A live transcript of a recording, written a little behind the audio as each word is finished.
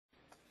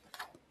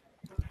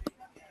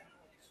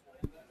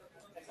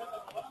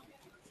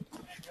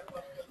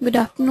Good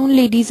afternoon,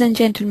 ladies and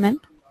gentlemen.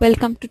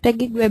 Welcome to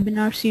TechGig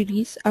webinar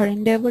series, our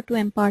endeavor to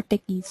empower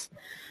techies.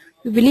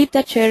 We believe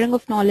that sharing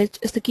of knowledge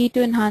is the key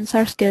to enhance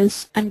our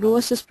skills and grow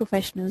us as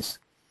professionals.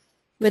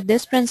 With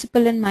this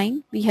principle in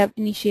mind, we have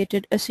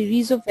initiated a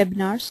series of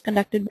webinars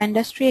conducted by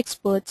industry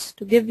experts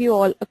to give you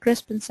all a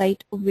crisp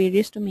insight of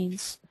various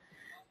domains.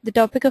 The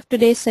topic of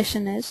today's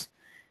session is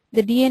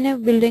the DNA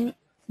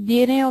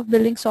of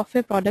building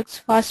software products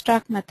fast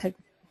track method.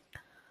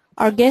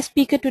 Our guest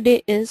speaker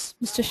today is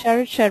Mr.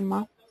 Sharad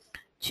Sharma,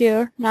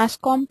 Chair,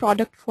 Nasscom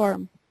Product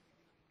Forum.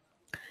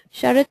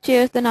 Sharad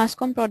chairs the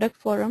Nasscom Product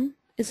Forum,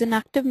 is an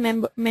active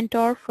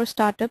mentor for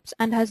startups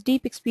and has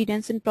deep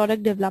experience in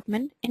product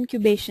development,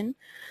 incubation,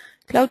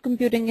 cloud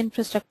computing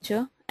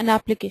infrastructure, and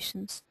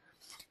applications.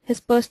 His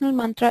personal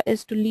mantra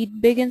is to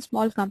lead big and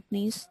small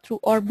companies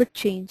through orbit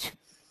change.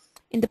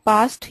 In the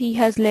past, he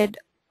has led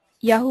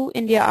Yahoo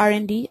India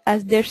R&D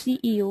as their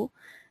CEO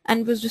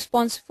and was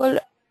responsible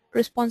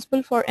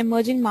for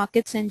emerging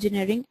markets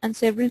engineering and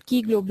several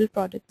key global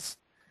products.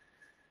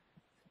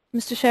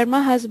 Mr.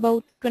 Sharma has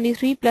about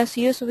 23 plus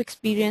years of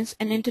experience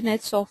in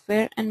internet,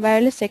 software, and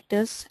wireless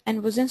sectors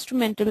and was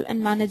instrumental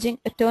in managing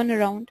a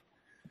turnaround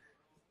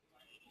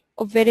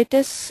of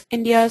Veritas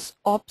India's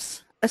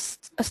Ops, a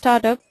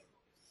startup,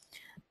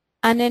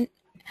 and an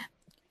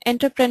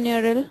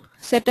entrepreneurial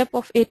setup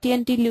of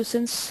AT&T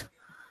Lucen's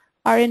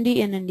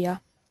R&D in India.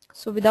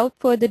 So without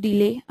further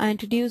delay, I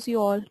introduce you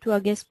all to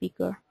our guest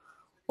speaker.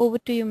 Over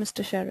to you,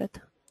 Mr.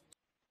 Sharad.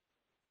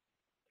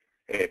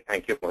 Hey,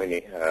 thank you,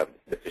 Mohini.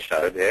 This is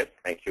Sharad here.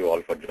 Thank you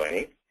all for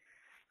joining.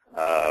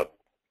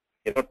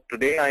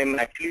 Today I'm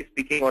actually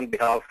speaking on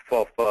behalf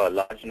of a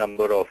large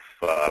number of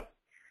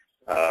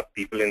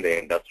people in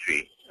the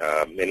industry.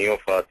 Many of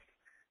us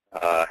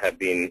have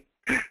been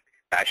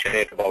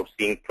passionate about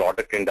seeing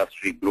product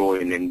industry grow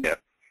in India.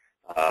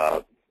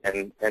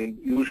 And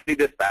usually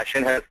this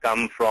passion has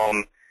come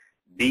from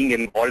being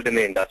involved in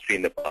the industry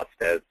in the past.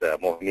 As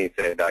Mohini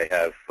said, I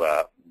have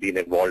been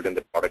involved in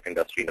the product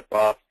industry in the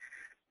past.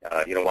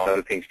 One of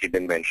the things she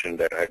didn't mention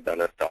that I had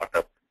done a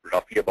startup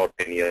roughly about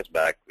 10 years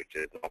back, which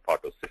is now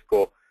part of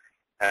Cisco,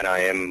 and I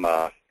am,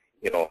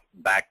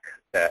 back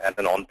as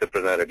an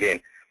entrepreneur again,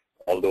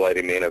 although I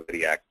remain a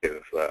very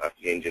active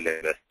angel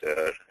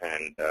investor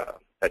and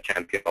a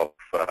champion of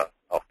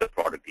the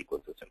product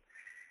ecosystem.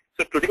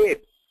 So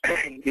today,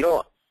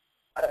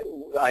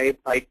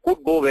 I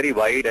could go very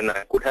wide and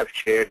I could have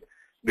shared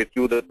with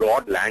you the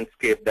broad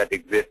landscape that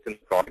exists in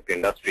the product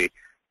industry,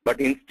 but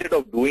instead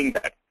of doing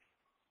that,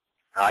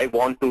 I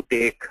want to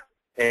take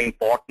an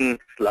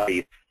important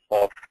slice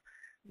of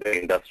the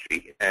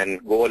industry and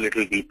go a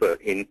little deeper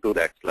into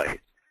that slice.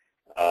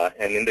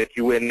 And in the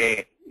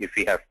Q&A, if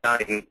we have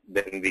time,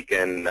 then we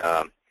can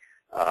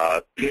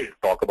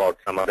talk about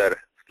some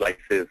other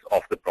slices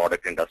of the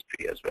product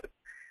industry as well.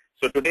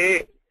 So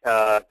today,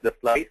 the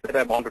slice that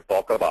I want to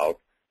talk about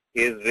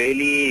is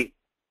really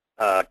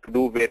to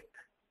do with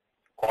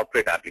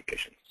corporate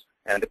applications.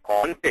 And the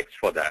context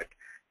for that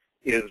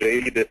is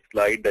really this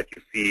slide that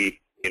you see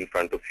in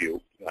front of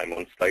you. I'm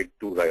on slide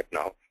 2 right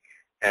now.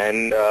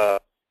 And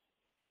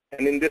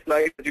in this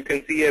slide, as you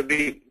can see,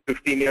 every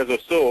 15 years or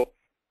so,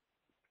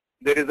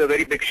 there is a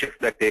very big shift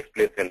that takes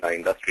place in our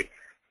industry.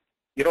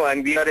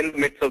 And we are in the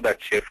midst of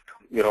that shift.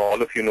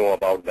 All of you know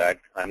about that.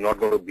 I'm not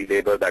going to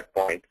belabor that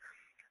point.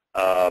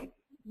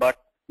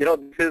 But,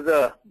 this is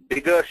a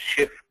bigger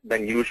shift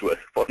than usual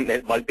for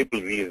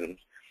multiple reasons.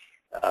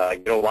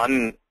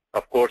 One,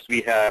 of course,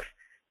 we have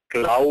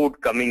cloud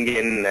coming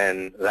in,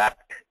 and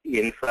wrapped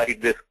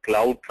inside this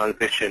cloud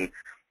transition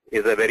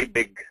is a very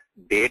big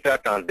data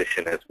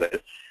transition as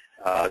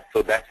well.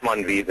 So that's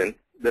one reason.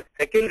 The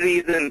second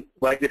reason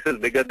why this is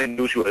bigger than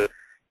usual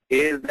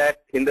is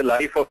that in the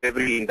life of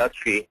every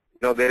industry,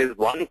 there is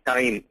one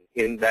time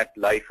in that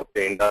life of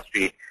the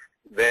industry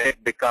where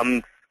it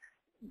becomes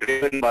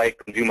driven by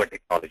consumer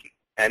technology.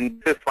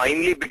 And this is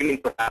finally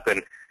beginning to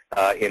happen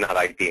in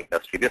our IT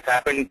industry. This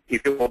happened,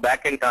 if you go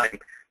back in time,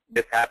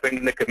 this happened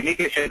in the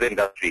communications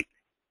industry.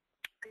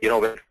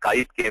 When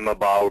Skype came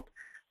about,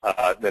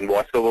 when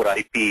voice over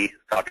IP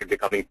started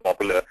becoming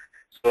popular.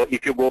 So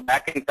if you go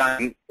back in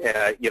time,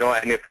 and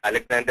if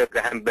Alexander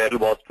Graham Bell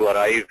was to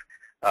arrive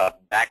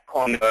back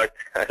on Earth,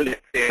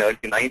 let's say early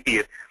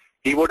 90s,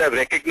 he would have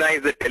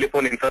recognized the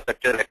telephone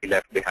infrastructure that he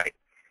left behind.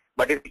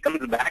 But if he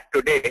comes back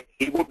today,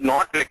 he would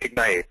not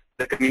recognize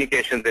the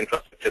communications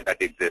infrastructure that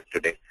exists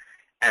today.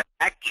 And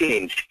that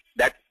change,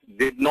 that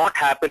did not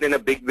happen in a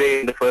big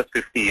way in the first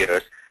 50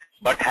 years,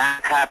 but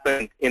has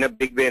happened in a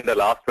big way in the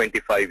last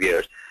 25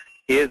 years,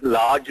 is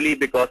largely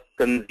because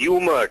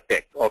consumer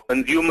tech or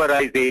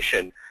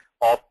consumerization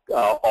of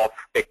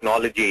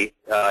technology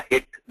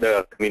hit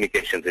the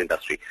communications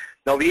industry.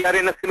 Now we are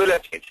in a similar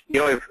change.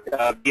 If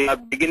we are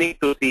beginning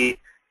to see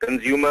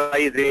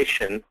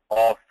consumerization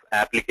of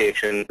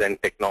applications and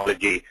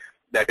technology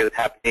that is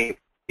happening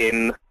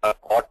in a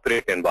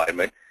corporate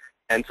environment,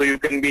 and so you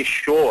can be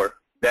sure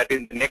that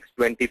in the next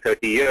 20,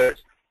 30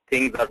 years,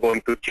 things are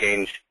going to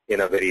change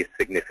in a very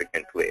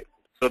significant way.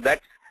 So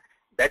that's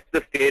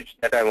the stage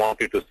that I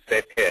wanted to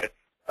set here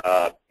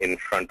in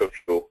front of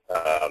you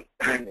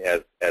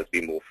as we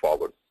move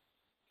forward.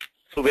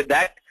 So with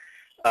that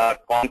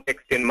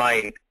context in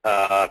mind,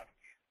 what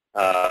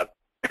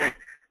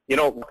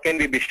can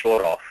we be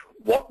sure of?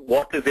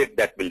 What is it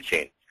that will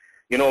change?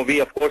 We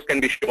of course can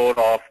be sure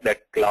of that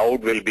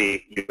cloud will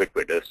be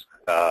ubiquitous,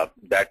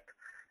 that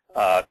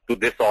to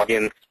this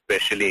audience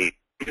especially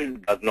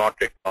does not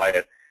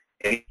require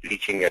any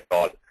teaching at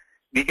all.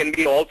 We can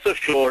be also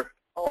sure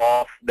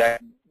of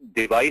that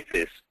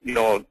devices,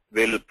 will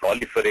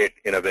proliferate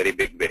in a very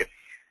big way,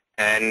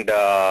 and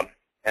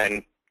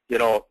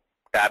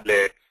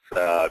tablets,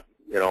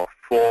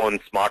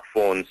 phones,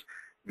 smartphones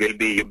will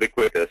be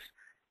ubiquitous,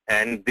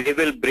 and they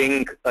will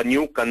bring a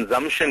new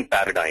consumption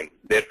paradigm,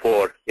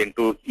 therefore,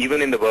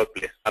 even in the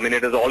workplace. I mean,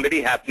 it is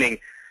already happening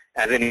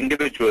as an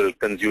individual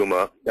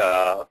consumer,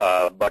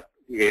 but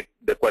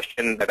the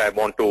question that I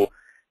want to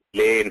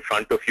lay in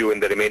front of you in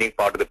the remaining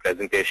part of the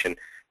presentation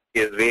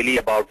is really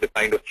about the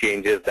kind of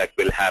changes that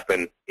will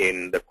happen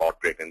in the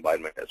corporate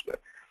environment as well.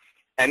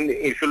 And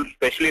if you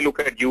especially look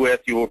at US,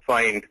 you would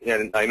find,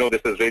 and I know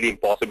this is really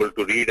impossible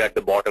to read at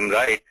the bottom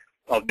right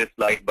of this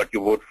slide, but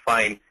you would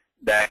find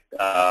that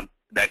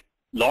that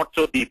lots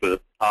of people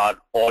are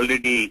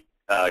already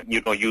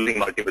using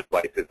multiple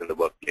devices in the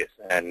workplace,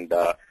 and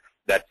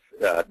that's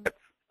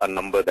a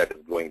number that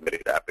is growing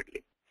very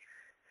rapidly.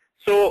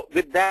 So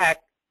with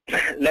that,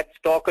 let's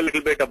talk a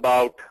little bit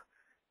about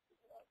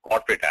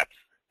corporate apps,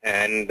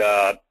 and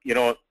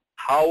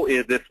how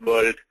is this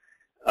world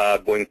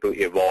going to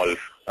evolve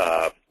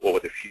over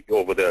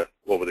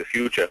the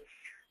future.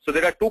 So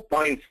there are 2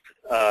 points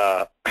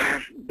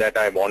that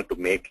I want to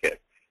make here.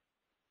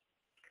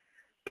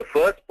 The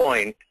first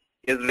point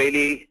is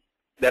really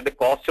that the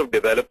cost of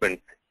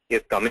development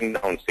is coming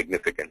down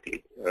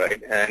significantly,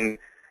 right? And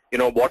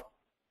what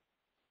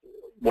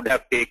would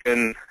have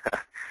taken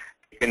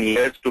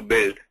years to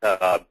build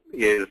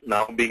is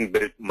now being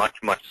built much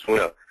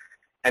sooner.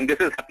 And this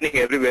is happening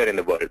everywhere in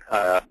the world.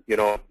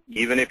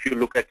 Even if you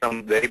look at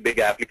some very big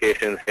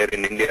applications here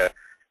in India,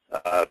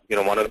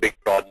 one of the big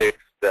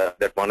projects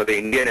that one of the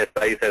Indian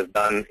SIs has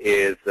done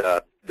is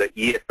the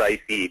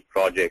ESIC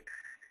project.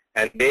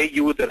 And they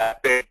use a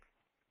rapid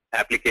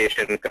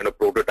application kind of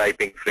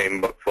prototyping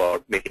framework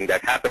for making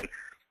that happen.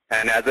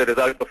 And as a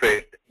result of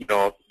it,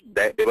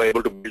 they were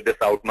able to build this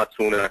out much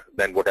sooner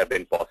than would have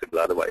been possible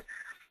otherwise.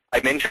 I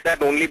mentioned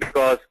that only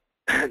because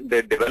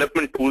the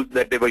development tools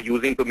that they were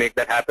using to make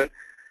that happen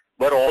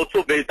were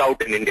also built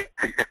out in India.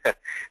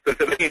 So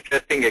it's a very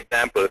interesting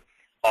example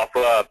of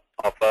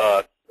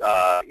a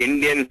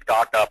Indian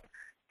startup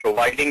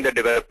providing the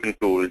development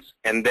tools,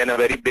 and then a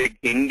very big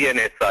Indian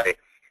SI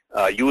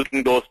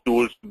using those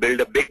tools to build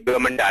a big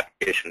government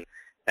application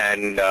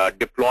and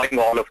deploying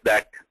all of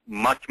that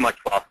much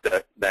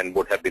faster than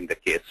would have been the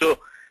case. So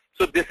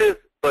this is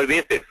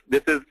pervasive.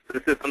 This is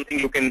something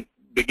you can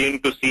begin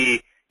to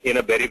see in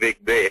a very big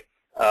way.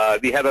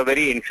 We have a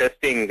very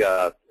interesting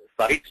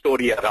side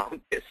story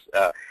around this.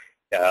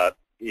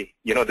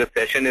 This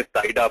session is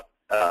tied up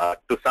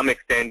to some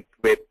extent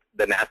with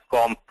the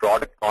Nasscom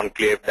Product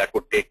Conclave that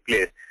would take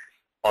place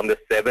on the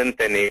 7th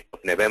and 8th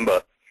of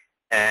November.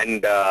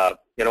 And,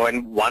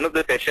 and one of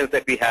the sessions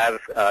that we have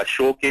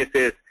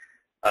showcases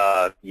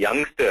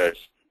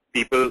youngsters,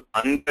 people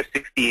under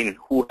 16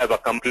 who have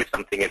accomplished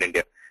something in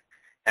India.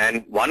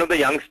 And one of the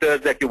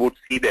youngsters that you would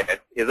see there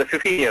is a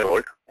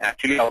 15-year-old,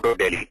 actually out of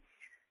Delhi,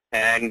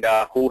 and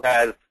who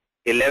has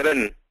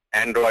 11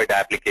 Android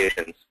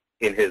applications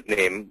in his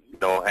name,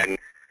 and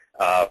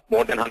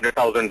more than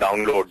 100,000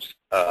 downloads,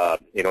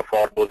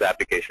 for those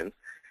applications,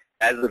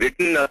 has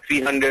written a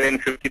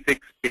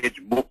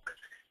 356-page book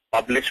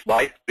published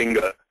by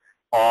Springer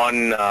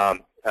on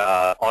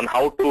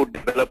how to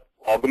develop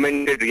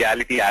augmented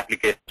reality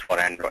applications for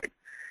Android.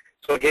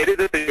 So here is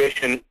a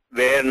situation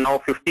where now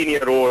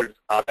 15-year-olds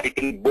are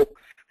writing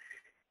books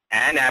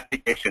and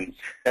applications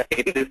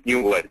in this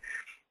new world.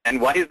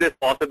 And why is this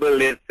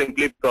possible is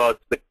simply because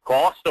the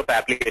cost of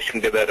application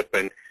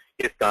development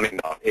is coming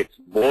down. It's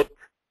both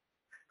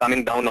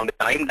coming down on the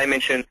time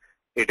dimension,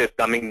 it is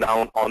coming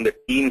down on the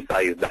team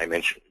size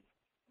dimension.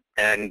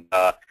 And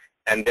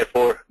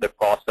therefore the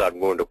costs are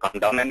going to come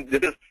down. And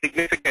this is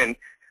significant.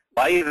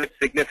 Why is it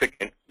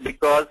significant?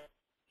 Because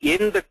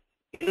in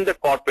the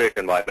corporate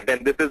environment,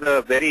 and this is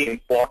a very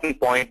important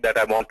point that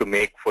I want to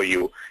make for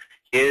you,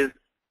 is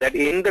that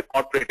in the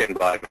corporate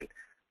environment,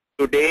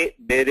 today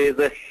there is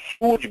a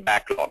huge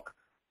backlog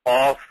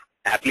of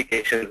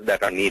applications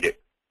that are needed.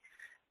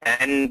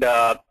 And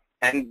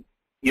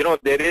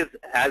there is,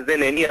 as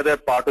in any other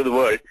part of the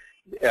world,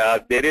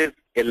 there is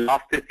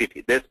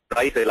elasticity, there's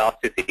price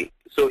elasticity.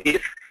 So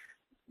if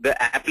the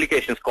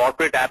applications,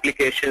 corporate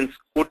applications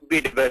could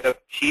be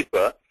developed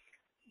cheaper,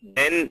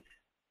 then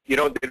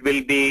there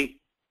will be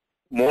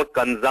more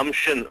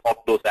consumption of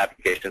those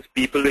applications.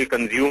 People will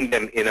consume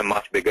them in a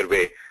much bigger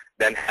way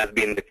than has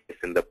been the case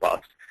in the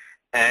past.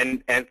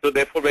 And so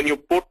therefore when you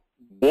put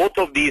both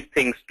of these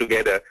things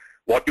together,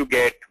 what you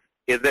get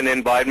is an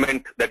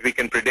environment that we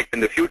can predict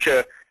in the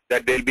future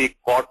that there will be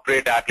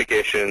corporate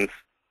applications,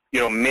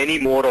 many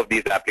more of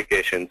these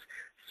applications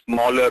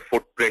smaller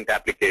footprint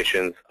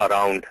applications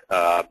around,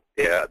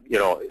 everywhere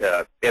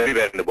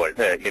in the world,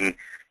 in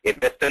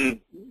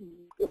Western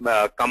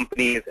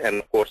companies and,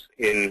 of course,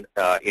 in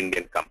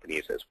Indian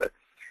companies as well.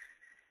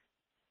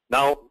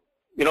 Now,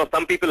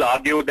 some people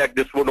argue that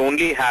this would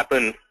only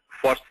happen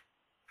for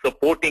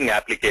supporting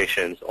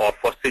applications or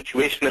for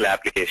situational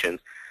applications,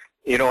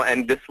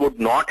 and this would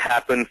not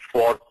happen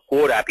for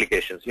core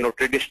applications.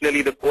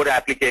 Traditionally the core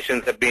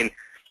applications have been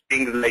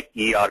things like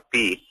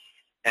ERP,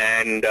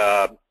 and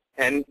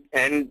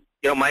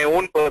my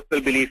own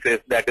personal belief is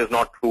that is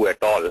not true at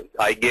all.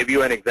 I gave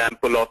you an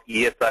example of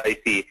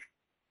ESIC,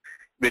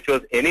 which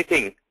was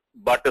anything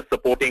but a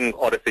supporting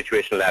or a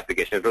situational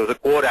application. It was a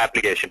core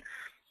application,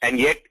 and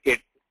yet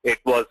it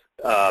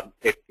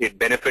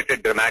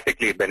benefited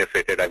dramatically.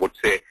 I would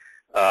say,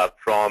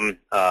 from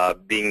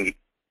being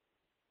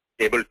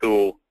able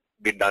to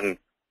be done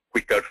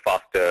quicker,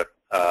 faster,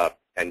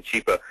 and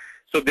cheaper.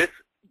 So this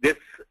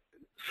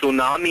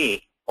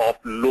tsunami of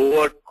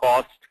lower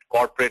cost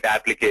corporate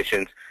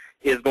applications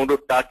is going to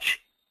touch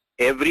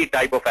every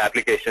type of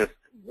application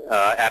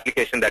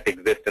that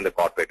exists in the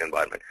corporate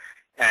environment.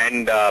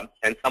 And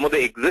some of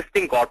the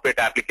existing corporate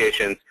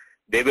applications,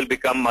 they will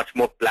become much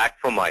more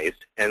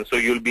platformized, and so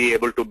you'll be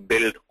able to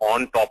build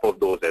on top of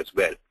those as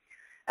well.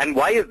 And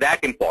why is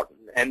that important?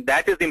 And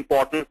that is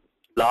important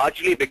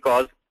largely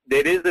because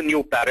there is a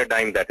new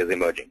paradigm that is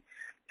emerging.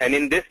 And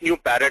in this new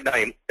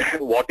paradigm,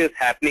 what is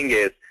happening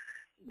is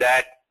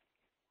that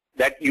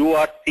you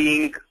are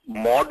seeing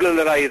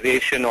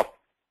modularization of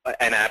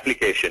an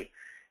application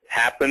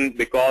happen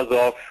because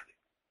of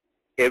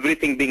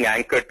everything being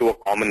anchored to a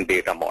common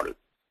data model.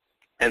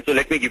 And so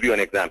let me give you an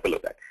example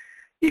of that.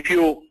 If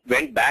you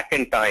went back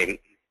in time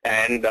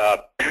and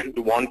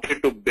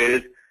wanted to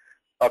build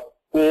a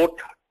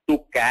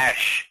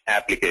quote-to-cash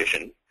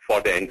application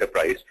for the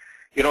enterprise,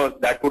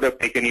 that would have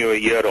taken you a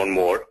year or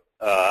more.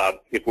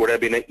 It would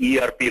have been an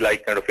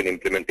ERP-like kind of an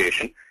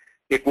implementation.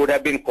 It would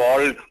have been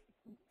called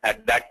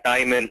at that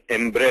time an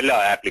umbrella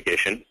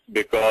application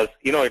because,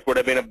 it would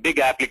have been a big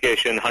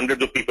application,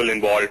 hundreds of people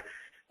involved,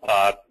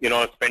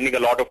 spending a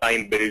lot of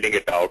time building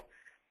it out.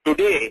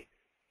 Today,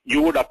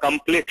 you would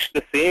accomplish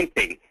the same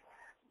thing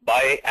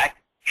by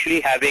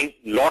actually having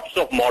lots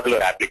of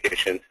modular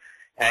applications,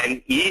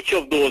 and each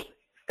of those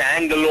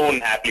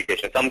standalone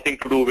applications, something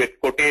to do with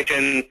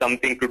quotation,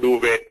 something to do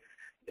with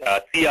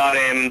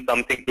CRM,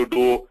 something to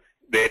do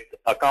with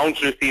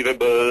accounts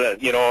receivable,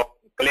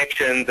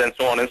 collections, and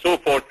so on and so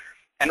forth.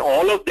 And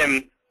all of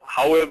them,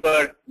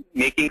 however,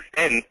 making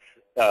sense,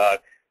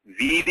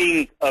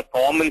 weaving a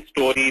common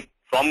story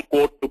from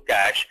quote to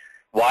cash.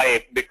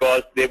 Why?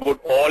 Because they would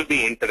all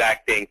be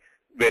interacting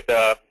with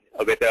a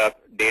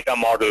data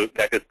model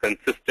that is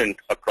consistent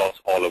across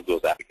all of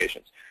those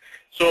applications.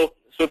 So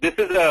this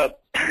is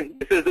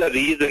a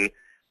reason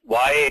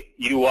why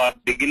you are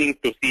beginning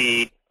to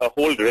see a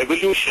whole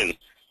revolution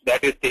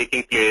that is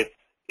taking place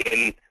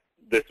in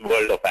this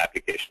world of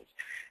applications.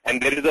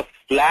 And there is a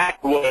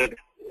flat world,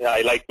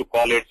 I like to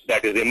call it,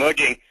 that is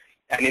emerging.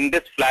 And in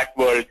this flat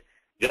world,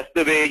 just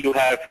the way you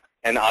have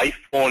an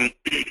iPhone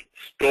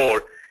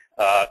store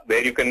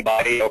where you can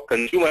buy your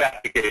consumer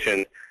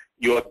applications,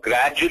 you are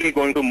gradually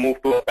going to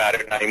move to a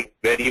paradigm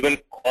where even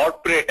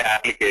corporate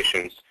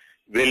applications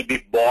will be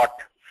bought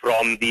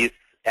from these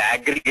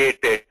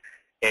aggregated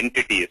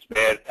entities,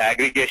 where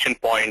aggregation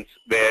points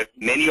where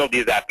many of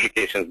these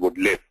applications would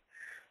live.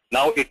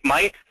 Now, it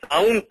might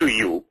sound to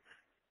you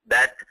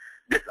that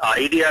this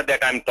idea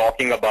that I'm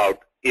talking about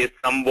is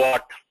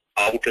somewhat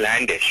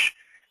outlandish.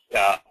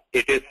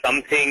 It is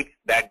something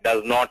that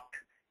does not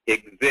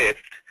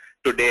exist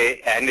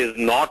today and is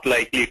not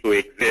likely to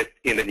exist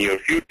in the near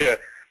future.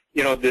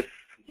 This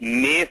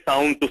may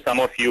sound to some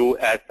of you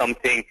as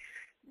something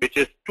which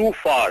is too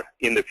far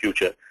in the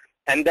future,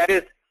 and that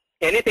is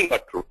anything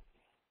but true.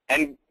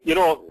 And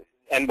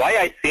and why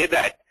I say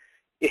that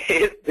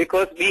is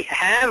because we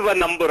have a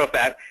number of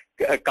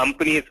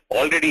companies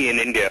already in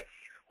India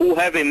who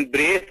have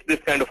embraced this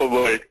kind of a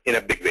world in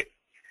a big way.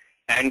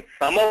 And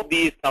some of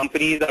these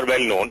companies are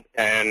well known,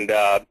 and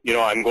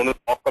I'm going to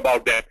talk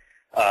about them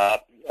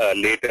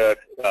later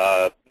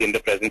in the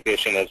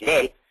presentation as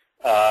well.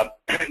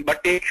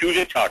 But take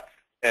Fusion Charts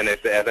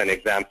as an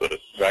example,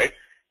 right?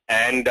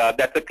 And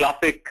that's a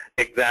classic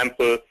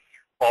example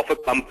of a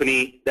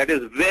company that is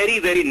very,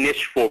 very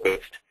niche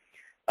focused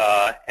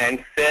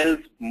and sells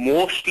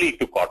mostly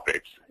to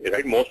corporates,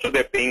 right? Most of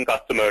their paying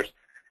customers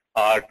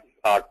are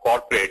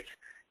corporates,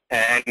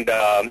 and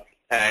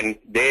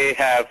they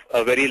have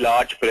a very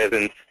large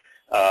presence,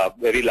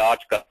 very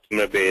large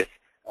customer base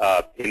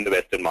in the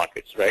Western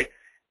markets, right?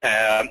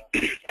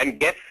 And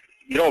guess,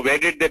 where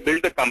did they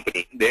build the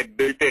company? They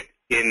built it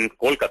in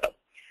Kolkata.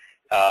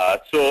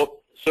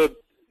 So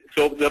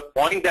the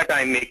point that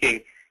I'm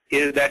making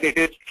is that it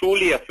is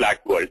truly a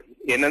flat world.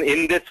 In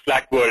this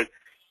flat world,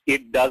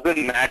 it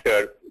doesn't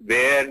matter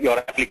where your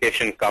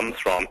application comes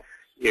from.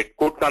 It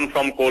could come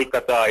from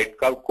Kolkata, it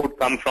could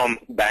come from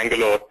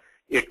Bangalore,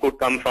 it could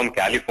come from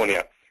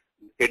California.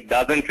 It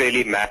doesn't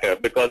really matter,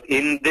 because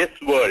in this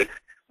world,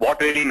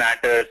 what really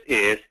matters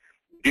is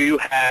do you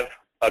have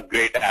a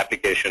great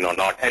application or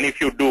not? And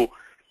if you do,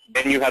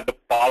 then you have the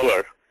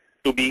power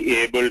to be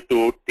able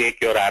to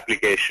take your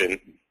application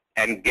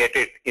and get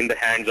it in the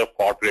hands of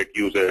corporate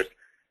users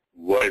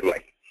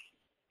worldwide.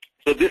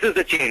 So this is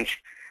the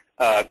change.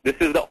 This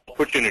is the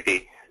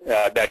opportunity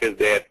that is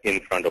there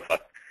in front of us.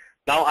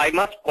 Now, I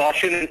must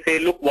caution and say,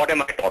 look, what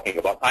am I talking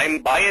about?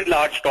 I'm by and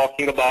large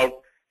talking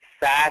about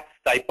SaaS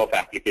type of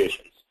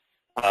applications.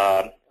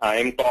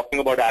 I'm talking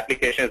about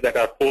applications that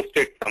are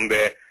hosted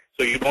somewhere,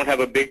 so you don't have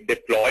a big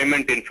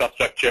deployment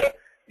infrastructure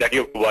that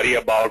you have to worry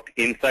about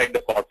inside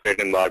the corporate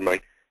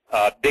environment.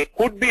 They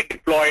could be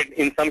deployed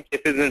in some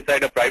cases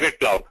inside a private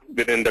cloud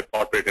within the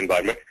corporate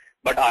environment,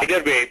 but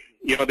either way,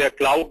 they're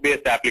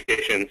cloud-based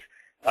applications.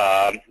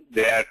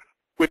 They are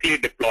quickly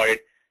deployed.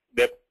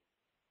 The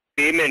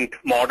payment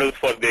models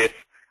for this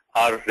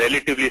are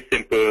relatively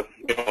simple.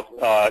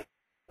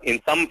 In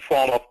some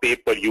form of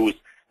pay-per-use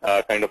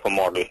kind of a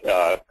model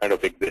kind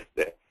of exists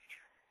there.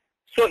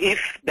 So if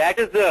that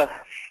is the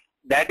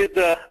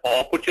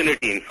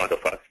opportunity in front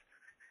of us,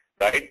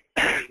 right?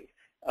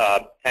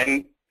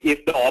 And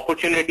if the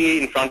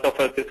opportunity in front of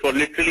us is for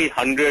literally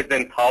hundreds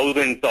and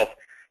thousands of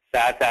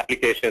SaaS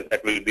applications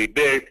that will be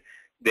built,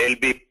 they'll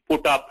be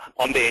put up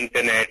on the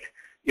internet,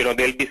 they'll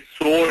be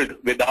sold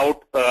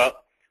without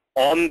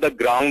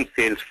on-the-ground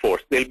sales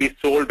force. They'll be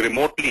sold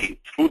remotely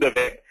through the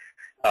web,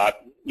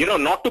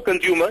 not to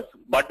consumers,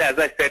 but as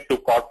I said, to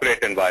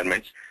corporate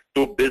environments,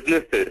 to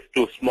businesses,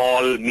 to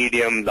small,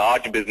 medium,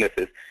 large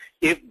businesses.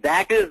 If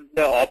that is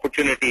the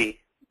opportunity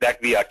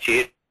that we are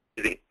chasing,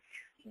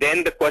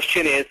 then the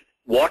question is,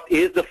 what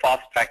is the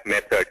fast-track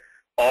method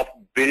of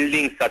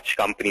building such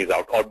companies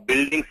out or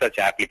building such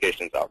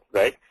applications out,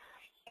 right?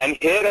 And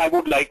here I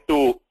would like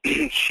to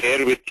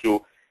share with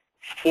you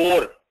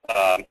 4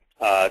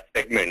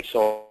 segments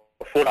or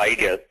 4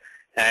 ideas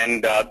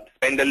and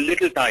spend a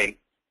little time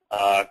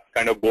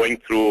kind of going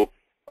through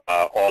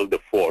all the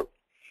 4.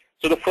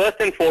 So the first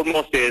and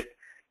foremost is,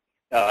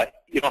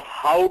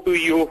 how do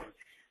you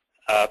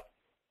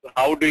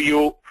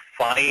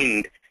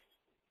find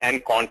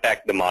and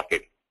contact the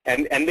market?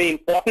 And the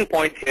important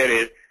point here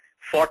is,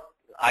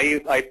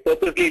 I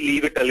purposely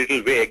leave it a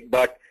little vague,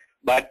 but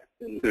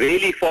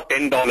really for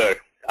 $10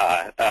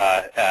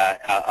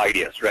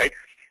 ideas, right?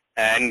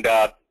 And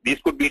these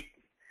could be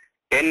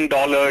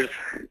 $10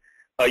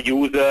 a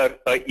user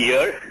a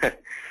year,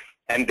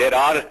 and there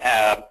are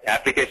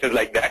applications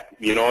like that.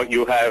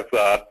 You have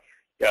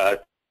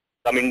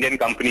some Indian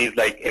companies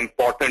like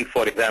Important,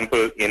 for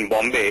example, in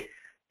Bombay,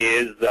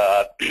 is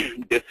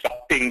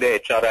disrupting the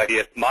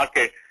HRIS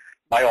market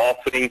by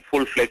offering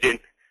full-fledged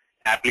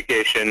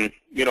application,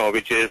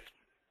 which is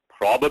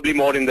probably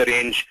more in the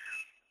range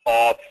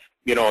of,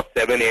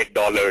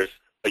 $7-8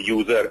 a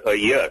user a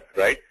year,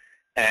 right?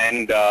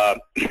 And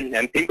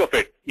think of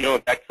it,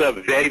 that's a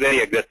very,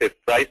 very aggressive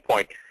price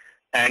point.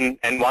 And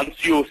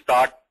once you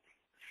start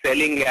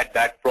selling at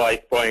that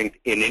price point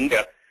in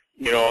India,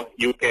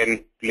 you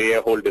can play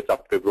a whole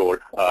disruptive role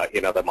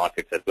in other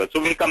markets as well.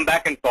 So we'll come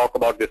back and talk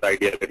about this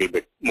idea a little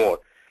bit more.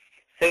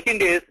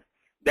 Second is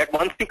that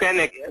once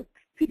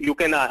you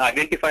can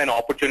identify an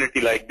opportunity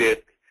like this,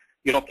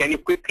 can you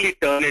quickly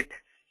turn it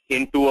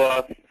into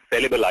a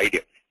sellable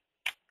idea?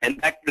 And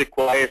that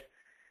requires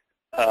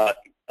a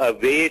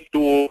way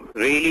to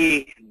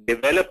really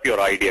develop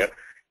your idea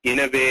in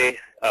a way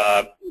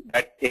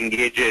that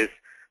engages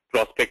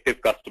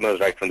prospective customers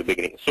right from the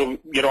beginning. So,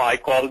 I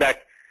call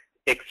that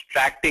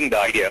extracting the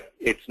idea.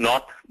 It's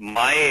not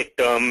my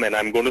term, and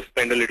I'm going to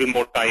spend a little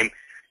more time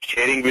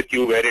sharing with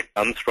you where it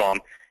comes from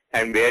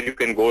and where you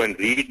can go and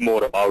read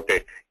more about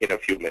it in a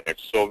few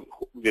minutes. So,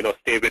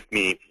 stay with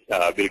me.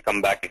 We'll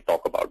come back and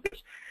talk about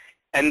this.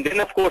 And then,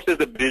 of course, is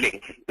the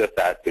building the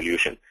SaaS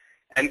solution.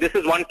 And this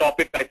is one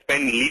topic I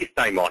spend least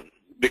time on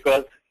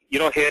because,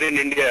 here in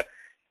India,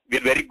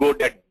 we're very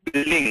good at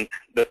building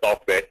the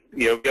software.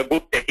 We are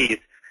good techies,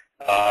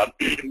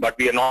 but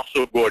we are not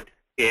so good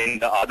in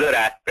the other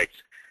aspects,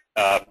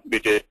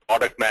 which is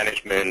product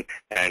management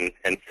and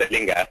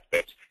selling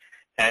aspects.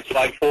 And so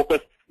I focus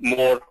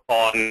more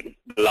on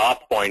the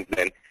last point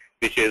then,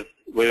 which is,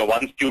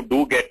 once you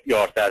do get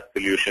your SaaS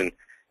solution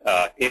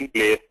in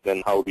place,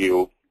 then how do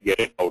you get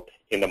it out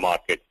in the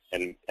market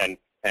and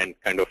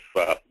kind of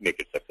make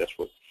it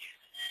successful.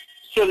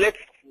 So let's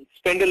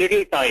spend a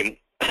little time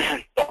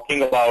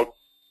talking about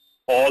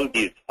all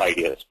these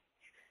ideas.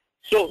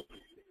 So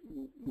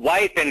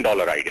why $10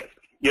 ideas?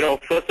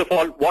 First of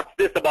all, what's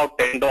this about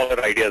 $10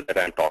 ideas that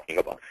I'm talking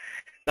about?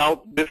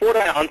 Now, before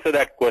I answer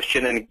that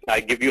question and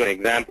I give you an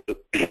example,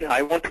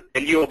 I want to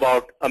tell you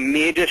about a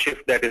major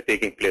shift that is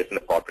taking place in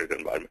the corporate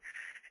environment.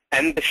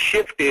 And the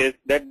shift is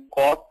that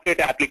corporate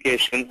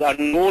applications are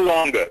no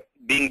longer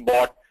being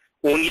bought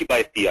only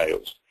by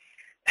CIOs.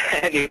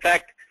 And in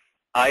fact,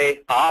 I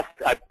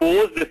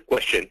posed this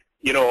question,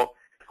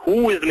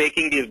 who is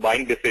making these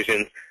buying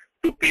decisions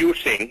to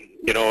Piyush Singh?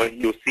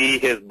 You see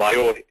his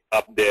bio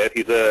up there.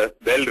 He's a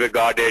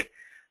well-regarded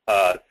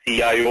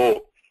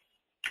CIO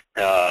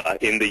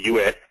in the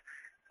US.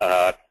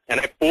 And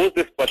I posed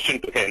this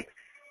question to him.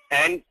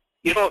 And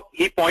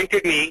he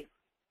pointed me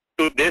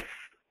to this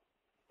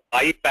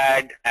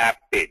iPad app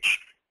page.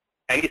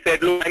 And he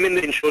said, look, I'm in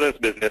the insurance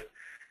business.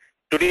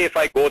 Today, if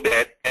I go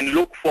there and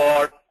look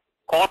for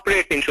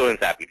corporate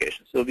insurance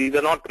applications, so these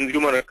are not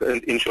consumer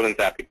insurance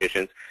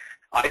applications,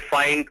 I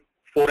find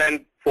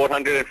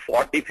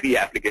 443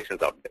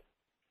 applications out there,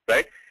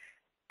 right?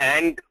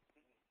 And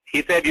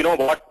he said, you know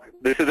what,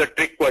 this is a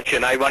trick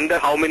question. I wonder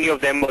how many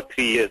of them were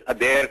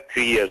there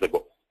 3 years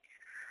ago.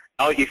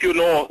 Now, if you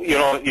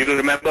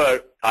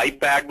remember,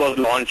 iPad was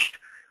launched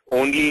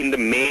only in the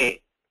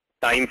May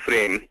time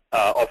frame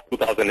of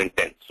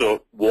 2010.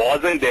 So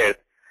wasn't there,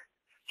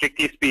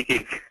 strictly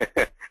speaking,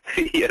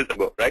 3 years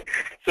ago, right?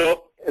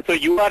 So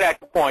you are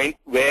at a point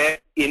where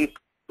in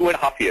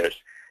 2.5 years,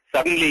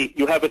 suddenly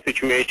you have a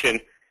situation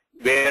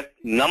where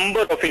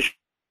number of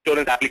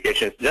insurance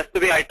applications, just the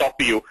way I talk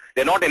to you,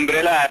 they're not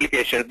umbrella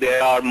applications, they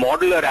are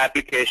modular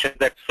applications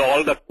that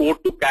solve the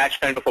code to cache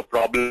kind of a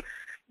problem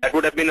that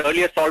would have been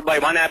earlier solved by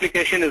one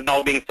application is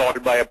now being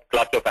solved by a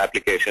cluster of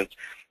applications.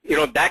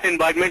 That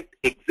environment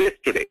exists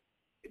today.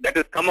 That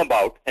has come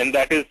about, and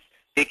that is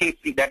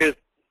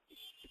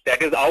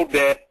out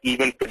there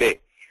even today.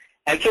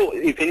 And so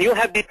when you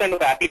have these kind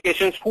of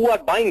applications, who are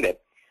buying them?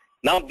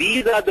 Now,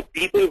 these are the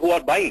people who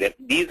are buying them.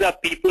 These are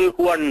people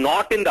who are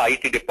not in the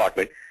IT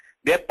department.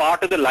 They're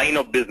part of the line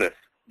of business.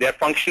 They're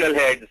functional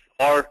heads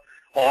or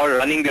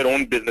running their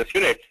own business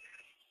units.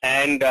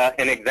 And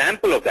an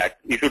example of that,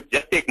 you should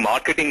just take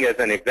marketing as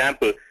an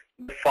example.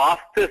 The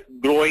fastest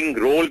growing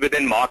role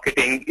within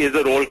marketing is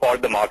a role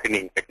called the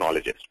marketing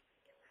technologist.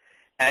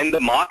 And the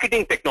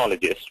marketing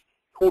technologist,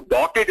 who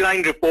dotted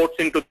line reports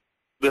into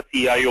the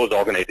CIO's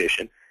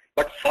organization,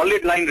 but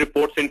solid line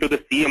reports into the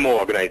CMO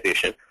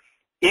organization,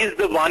 is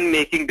the one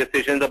making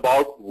decisions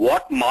about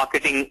what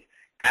marketing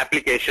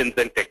applications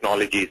and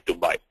technologies to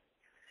buy.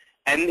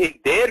 And in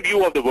their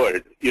view of the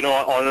world,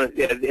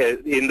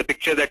 in the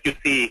picture that you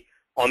see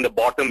on the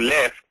bottom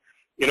left,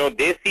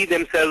 they see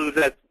themselves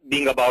as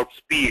being about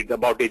speed,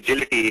 about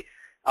agility,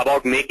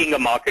 about making a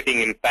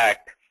marketing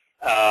impact,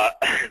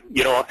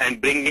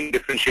 and bringing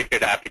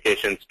differentiated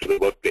applications to the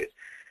workplace.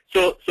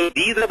 So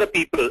these are the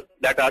people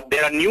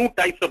there are new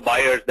types of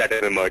buyers that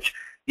have emerged.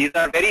 These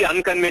are very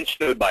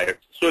unconventional buyers.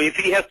 So if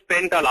we have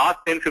spent our last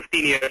 10,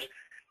 15 years,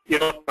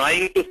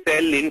 trying to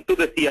sell into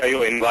the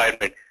CIO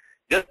environment,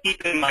 just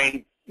keep in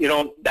mind,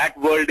 that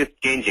world is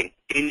changing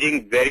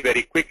very,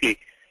 very quickly.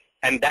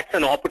 And that's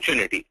an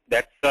opportunity.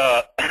 That's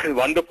a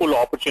wonderful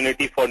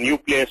opportunity for new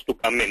players to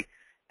come in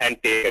and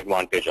take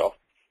advantage of.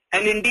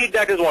 And indeed,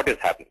 that is what is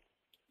happening.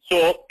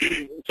 So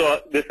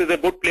this is a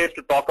good place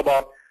to talk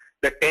about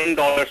the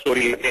 $10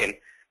 story again.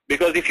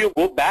 Because if you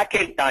go back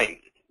in time,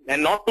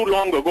 and not too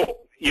long ago,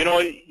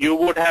 you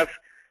would have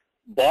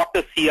bought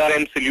a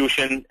CRM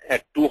solution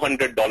at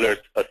 $200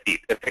 a seat,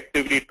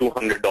 effectively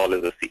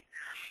 $200 a seat.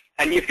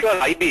 And if you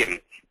are IBM,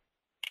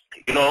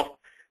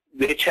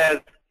 which has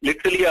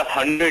literally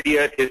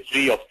 100-year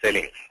history of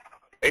selling,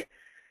 right?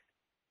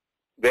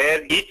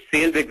 Where each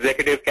sales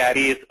executive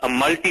carries a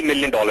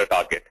multi-million-dollar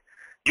target.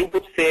 You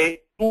would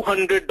say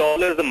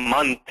 $200 a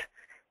month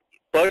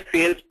per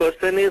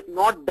salesperson is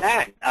not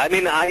bad. I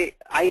mean, I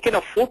can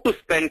afford to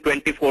spend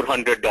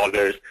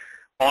 $2,400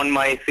 on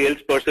my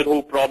salesperson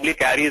who probably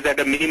carries at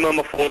a minimum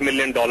of $4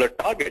 million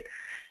target.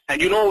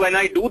 And when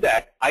I do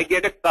that, I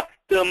get a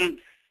custom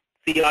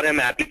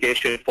CRM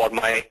application for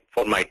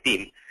my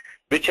team,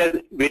 which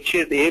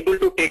is able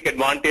to take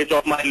advantage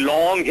of my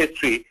long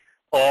history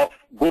of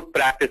good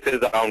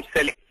practices around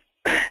selling.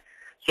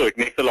 So it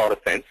makes a lot of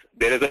sense.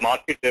 There is a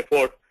market,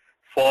 therefore,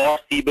 for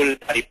Siebel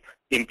type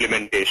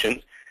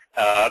implementations,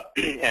 that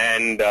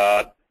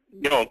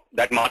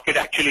market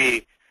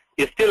actually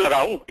is still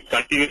around. It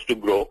continues to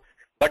grow.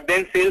 But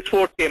then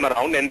Salesforce came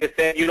around and they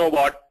said, you know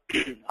what,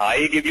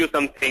 I give you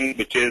something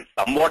which is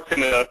somewhat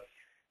similar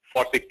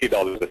for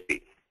 $60 a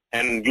seat.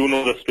 And you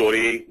know the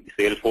story,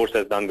 Salesforce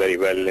has done very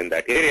well in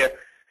that area.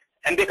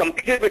 And they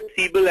competed with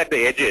Siebel at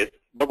the edges,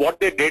 but what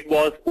they did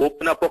was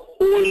open up a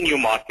whole new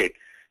market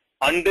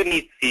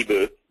underneath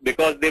Siebel,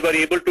 because they were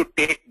able to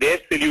take their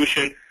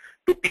solution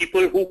to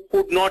people who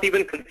could not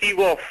even conceive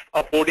of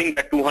affording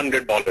that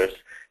 $200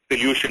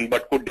 solution,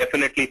 but could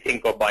definitely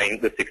think of buying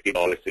the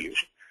 $60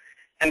 solution.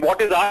 And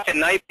what is our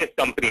Chennai-based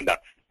company done?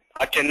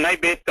 Our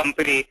Chennai-based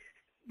company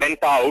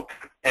went out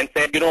and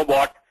said, you know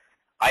what,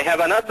 I have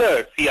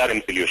another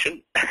CRM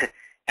solution,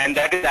 and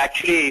that is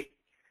actually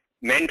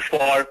meant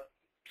for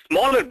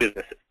smaller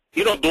businesses.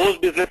 Those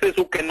businesses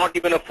who cannot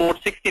even afford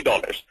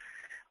 $60.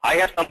 I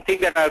have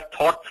something that I've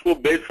thought through,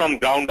 built from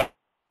ground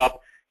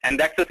up, and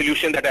that's a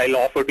solution that I'll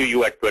offer to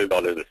you at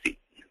 $12 a seat,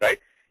 right?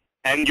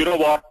 And you know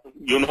what?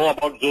 You know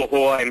about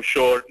Zoho, I'm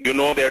sure.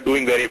 They're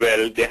doing very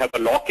well. They have a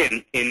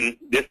lock-in in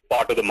this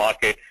part of the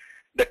market,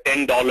 the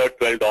 $10,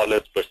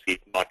 $12 per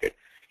seat market.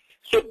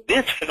 So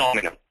this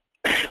phenomenon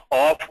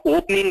of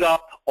opening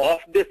up of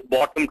this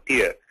bottom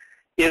tier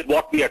is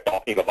what we are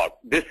talking about.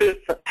 This is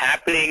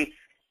happening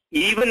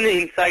even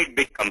inside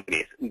big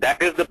companies.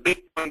 That is the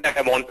big point that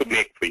I want to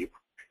make for you.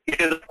 It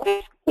is, of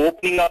course,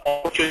 opening up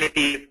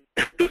opportunities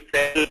to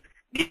sell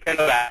these kind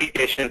of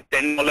applications,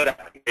 $10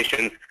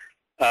 applications,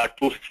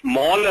 to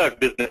smaller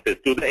businesses,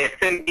 to the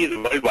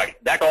SMBs worldwide.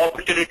 That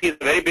opportunity is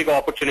a very big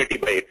opportunity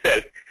by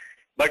itself.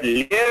 But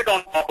layered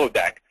on top of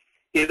that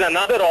is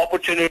another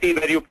opportunity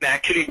where you can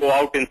actually go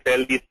out and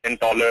sell these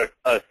 $10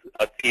 a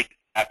seat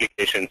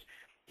applications,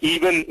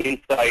 even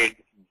inside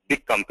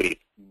big companies,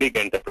 big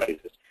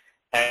enterprises.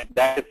 And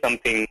that is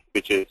something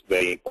which is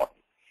very important.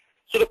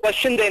 So the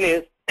question then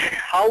is,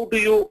 how do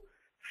you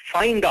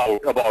find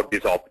out about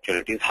these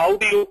opportunities? How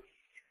do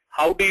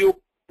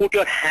you put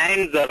your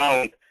hands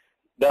around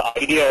the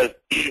ideas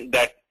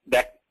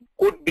that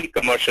could be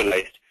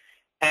commercialized?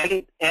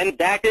 And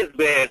that is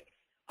where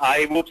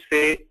I would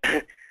say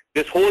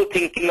this whole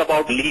thinking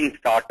about lean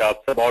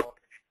startups, about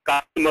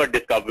customer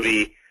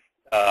discovery,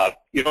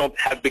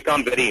 have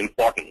become very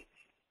important.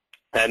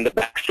 And the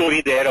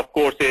backstory there, of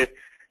course, is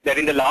that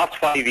in the last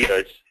 5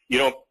 years,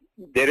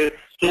 there is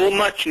so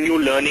much new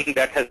learning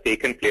that has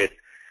taken place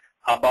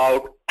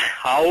about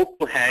how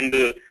to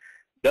handle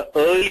the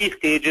early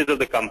stages of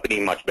the company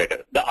much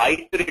better. The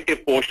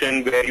iterative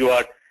portion where you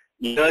are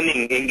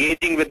learning,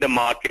 engaging with the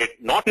market,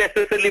 not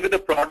necessarily with the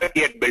product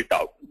yet built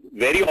out,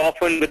 very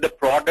often with the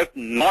product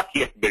not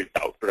yet built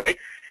out, right?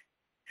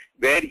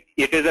 Where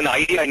it is an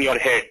idea in your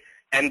head,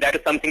 and that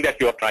is something that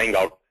you are trying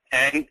out.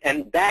 And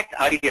that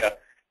idea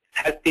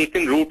has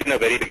taken root in a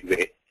very big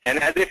way. And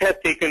as it has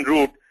taken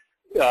root,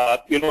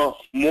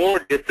 more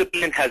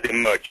discipline has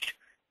emerged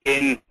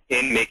in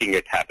making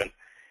it happen.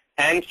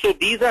 And so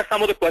these are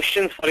some of the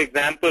questions, for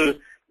example,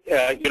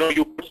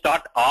 you could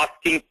start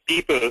asking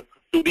people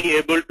to be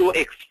able to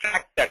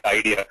extract that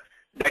idea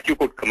that you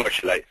could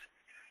commercialize.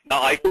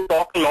 Now, I could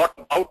talk a lot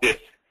about this,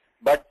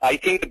 but I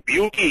think the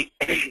beauty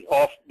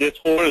of this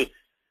whole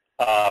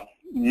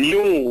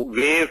new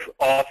wave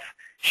of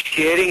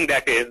sharing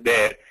that is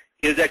there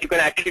is that you can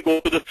actually go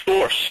to the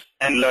source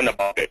and learn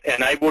about it.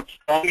 And I would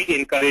strongly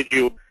encourage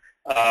you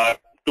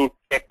to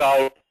check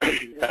out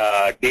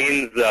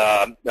Dane's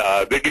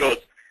videos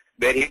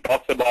where he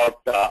talks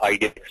about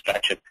idea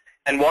extraction.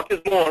 And what is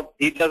more,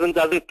 he doesn't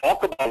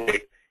talk about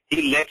it.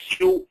 He lets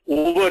you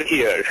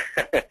overhear,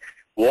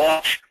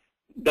 watch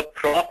the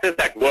process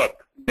at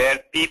work where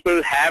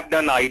people have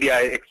done idea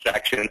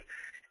extraction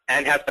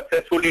and have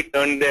successfully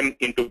turned them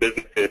into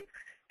businesses.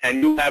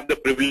 And you have the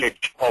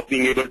privilege of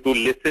being able to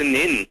listen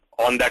in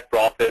on that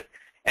process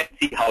and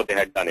see how they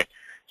had done it.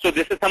 So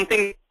this is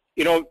something,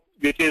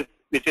 which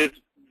is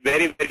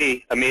very,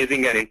 very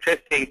amazing and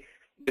interesting.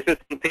 This is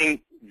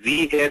something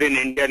we here in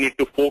India need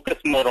to focus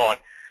more on,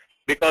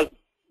 because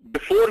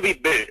before we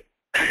build,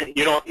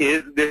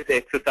 is this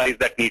exercise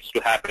that needs to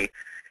happen.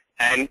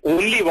 And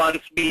only once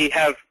we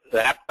have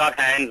wrapped our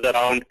hands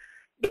around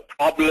the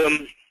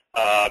problem,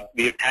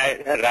 we've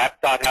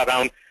wrapped our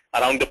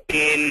around the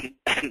pain,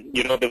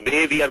 the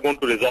way we are going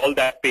to resolve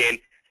that pain,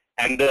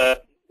 and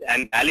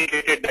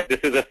validated that this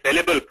is a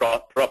sellable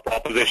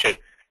proposition,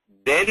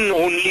 then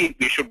only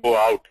we should go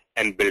out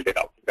and build it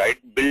out, right?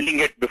 Building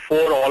it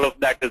before all of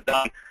that is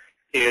done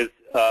is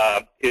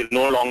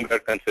no longer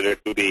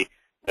considered to be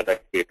the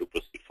right way to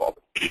proceed forward.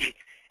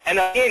 And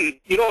again,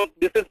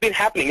 this has been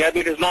happening. I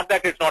mean, it's not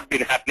that it's not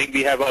been happening.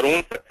 We have our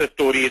own success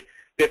stories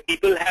where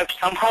people have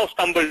somehow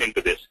stumbled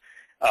into this.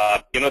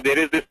 There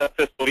is this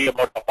success story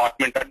about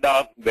Apartment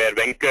Adda where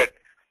Venkat,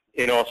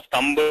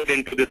 stumbled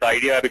into this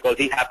idea because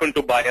he happened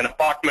to buy an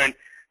apartment,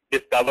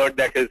 discovered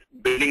that his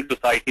building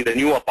society, the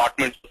new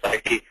apartment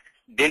society,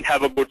 didn't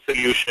have a good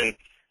solution,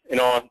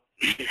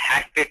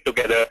 hacked it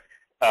together,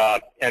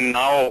 and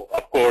now,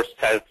 of course,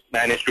 has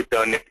managed to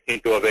turn it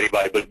into a very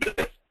viable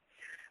business.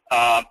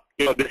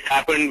 This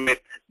happened with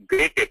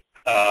curated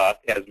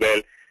as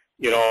well,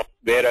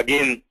 where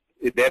again,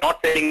 they're not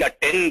selling a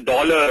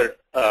 $10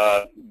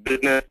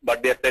 business,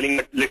 but they're selling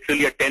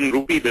literally a 10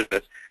 rupee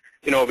business,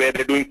 where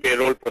they're doing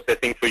payroll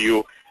processing for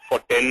you for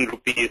 10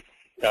 rupees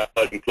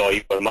per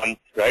employee per month,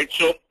 right?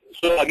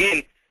 So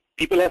again,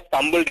 people have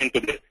stumbled into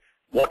this.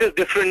 What is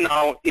different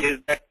now is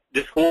that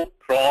this whole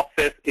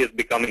process is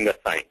becoming a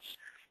science.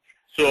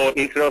 So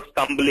instead of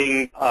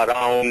stumbling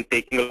around,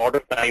 taking a lot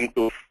of time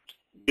to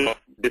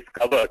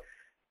discover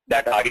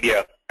that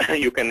idea,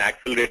 you can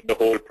accelerate the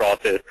whole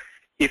process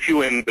if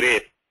you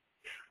embrace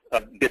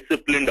a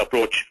disciplined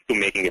approach to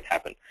making it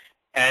happen.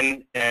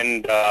 And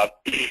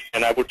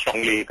I would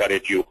strongly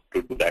encourage you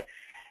to do that.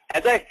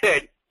 As I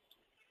said,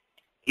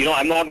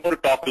 I'm not going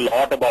to talk a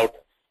lot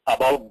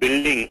about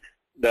building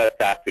the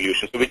SaaS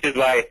solution, so which is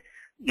why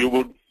you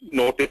would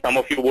notice, some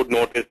of you would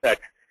notice that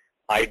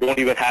I don't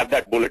even have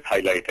that bullet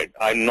highlighted.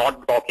 I'm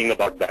not talking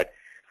about that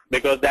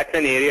because that's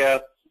an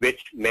area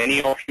which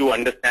many of you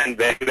understand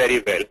very,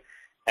 very well,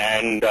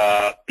 and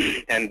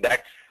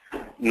that's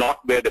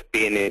not where the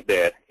pain is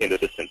there in the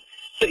system.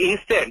 So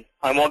instead,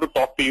 I want to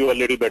talk to you a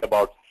little bit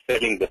about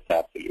selling the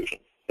SaaS solution,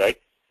 right?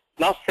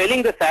 Now,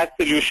 selling the SaaS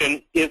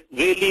solution is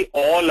really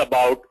all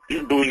about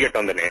doing it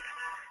on the net.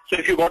 So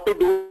if you got to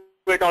do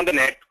it on the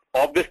net,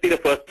 obviously the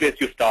first place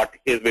you start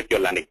is with your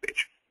landing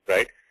page,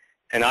 right?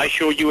 And I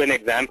show you an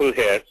example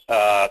here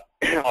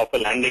of a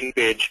landing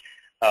page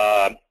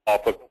of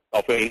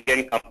an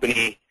Indian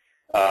company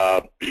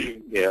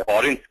yeah,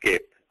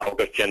 Orangescape out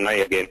of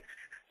Chennai again.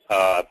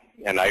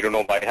 And I don't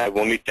know why I have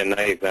only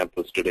Chennai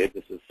examples today.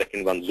 This is the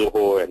second one,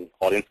 Zoho and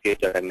Orangescape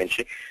that I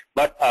mentioned.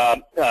 But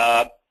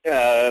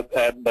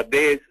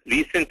they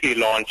recently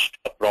launched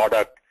a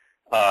product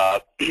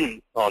on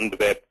the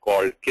web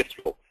called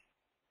Kissflow.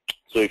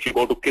 So if you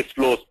go to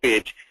Kissflow's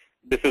page,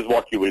 this is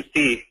what you will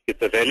see.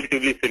 It's a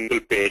relatively simple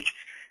page.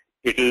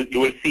 You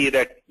will see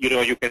that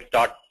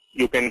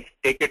you can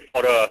take it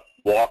for a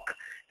walk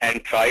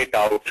and try it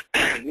out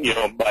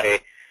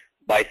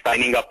by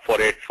signing up for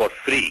it for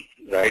free,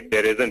 right?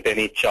 There isn't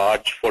any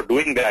charge for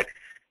doing that.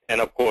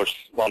 And of course,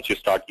 once you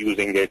start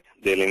using it,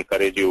 they'll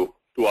encourage you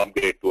to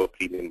upgrade to a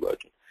premium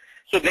version.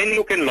 So then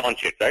you can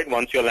launch it, right?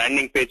 Once your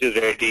landing page is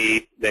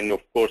ready, then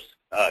of course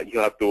you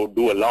have to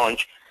do a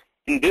launch.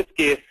 In this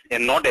case,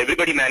 and not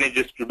everybody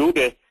manages to do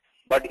this,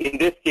 but in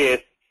this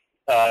case,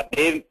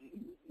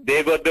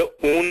 they were the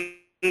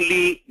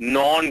only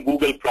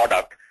non-Google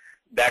product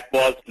that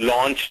was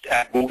launched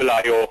at Google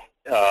I/O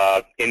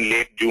in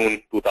late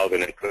June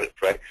 2012,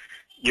 right?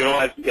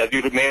 As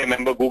you may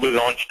remember, Google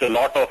launched a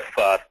lot of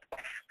stuff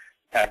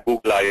at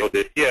Google I/O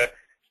this year.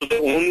 So the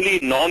only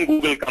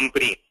non-Google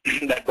company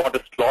that got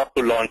a slot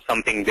to launch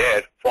something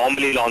there,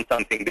 formally launch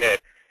something there,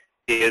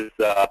 is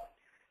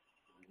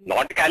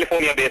not a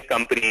California-based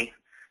company,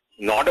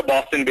 not a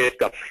Boston-based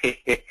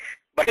company,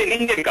 but an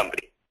Indian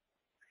company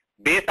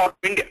based out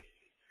of India,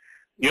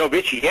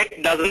 which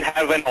yet doesn't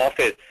have an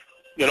office,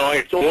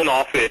 its own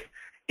office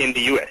in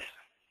the US.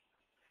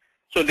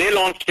 So they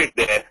launched it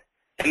there,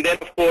 and then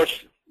of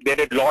course they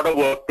did a lot of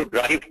work to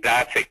drive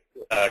traffic,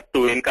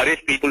 to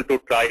encourage people to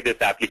try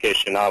this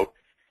application out.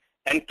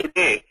 And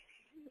today,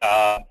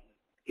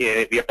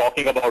 we are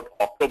talking about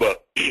October,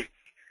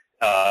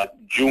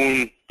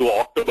 June to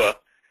October,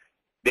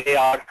 they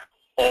are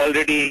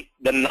already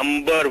the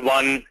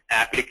 #1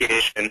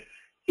 application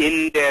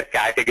in their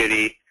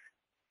category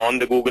on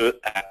the Google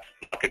Apps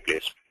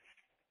Marketplace.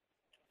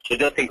 So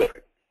just think of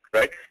it,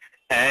 right?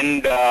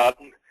 And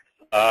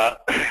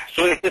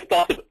so it is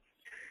possible.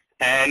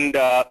 And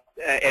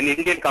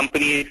Indian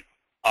companies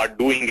are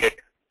doing it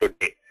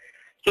today.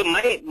 So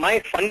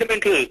my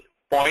fundamental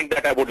point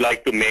that I would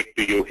like to make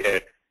to you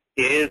here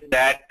is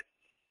that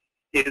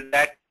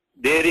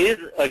there is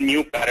a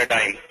new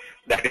paradigm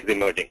that is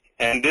emerging.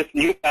 And this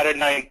new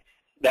paradigm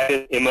that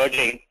is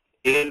emerging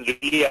is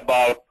really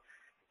about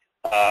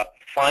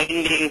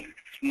finding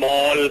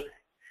small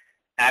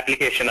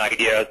application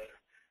ideas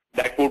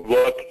that would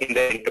work in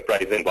the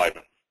enterprise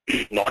environment.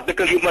 Not the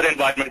consumer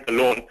environment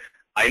alone.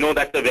 I know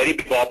that's a very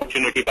big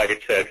opportunity by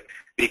itself.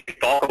 We can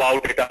talk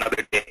about it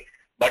another day.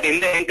 But in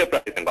the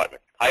enterprise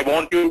environment, I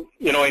want you,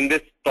 in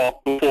this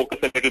talk to focus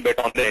a little bit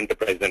on the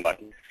enterprise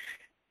environment.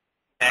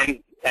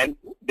 And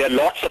there are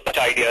lots of such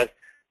ideas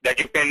that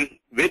you can,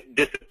 with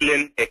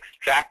discipline,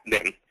 extract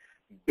them,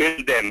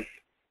 build them,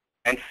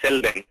 and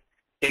sell them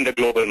in the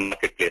global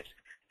marketplace.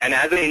 And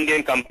as an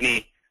Indian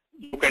company,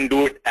 you can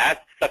do it as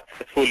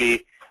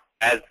successfully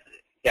as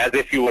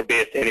if you were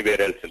based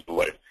anywhere else in the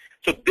world.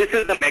 So this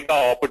is the mega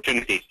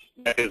opportunity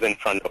that is in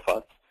front of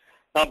us.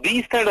 Now,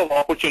 these kind of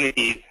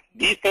opportunities,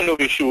 these kind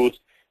of issues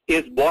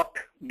is what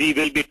we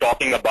will be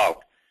talking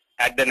about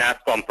at the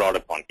Nasscom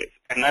Product Conclave.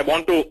 And I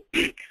want to,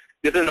 this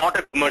is not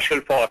a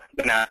commercial for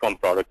the Nasscom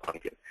Product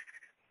Conclave.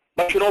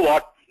 But you know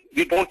what?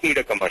 We don't need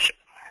a commercial.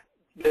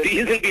 The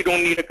reason we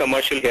don't need a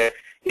commercial here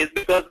is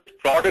because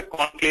Product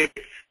Conclave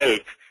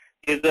itself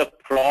is a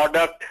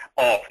product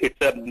of,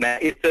 it's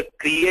a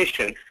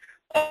creation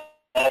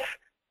of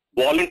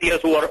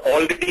volunteers who are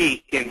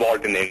already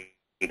involved in the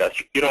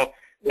industry.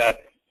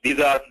 These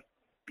are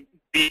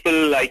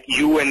people like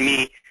you and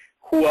me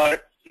who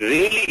are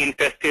really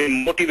interested,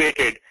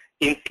 motivated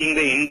in seeing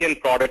the Indian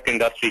product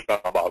industry come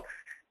about.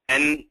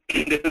 And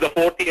this is the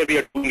 4th year we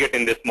are doing it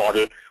in this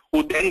model,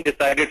 who then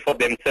decided for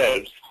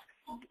themselves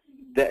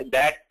that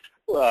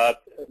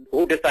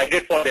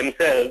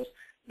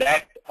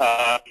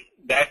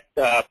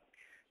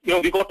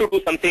we got to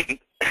do something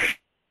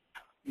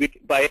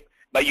by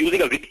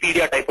using a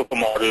Wikipedia type of a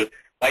model,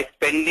 by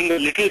spending a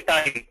little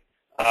time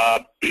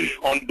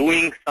on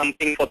doing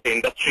something for the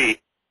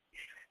industry.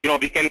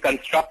 We can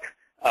construct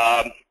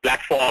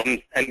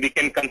platforms, and we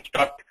can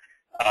construct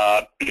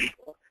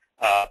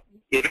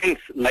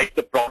events like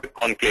the Product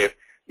Conclave,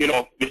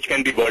 which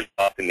can be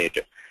world-class in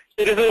nature.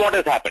 So this is what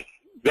has happened.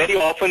 Very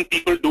often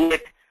people do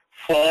it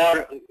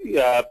for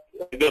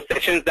the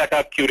sessions that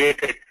are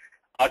curated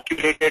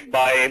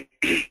by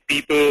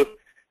people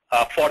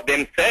for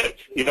themselves.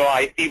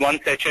 I see one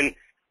session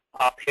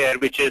up here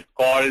which is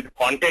called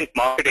content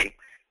marketing,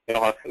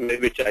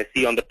 which I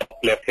see on the top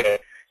left here.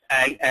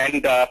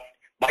 And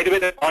by the way,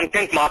 the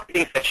content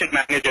marketing session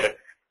manager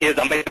is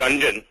Amit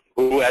Ranjan,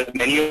 who, as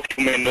many of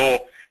you may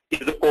know, is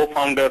the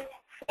co-founder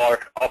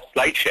of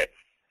SlideShare.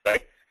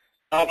 Right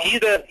now, he's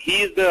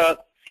the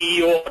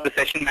CEO or the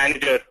session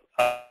manager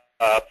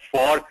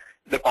for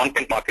the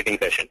content marketing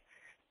session.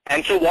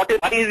 And so, why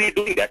is he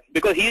doing that?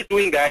 Because he's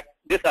doing that.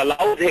 This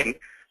allows him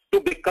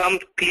to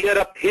clear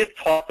up his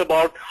thoughts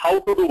about how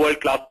to do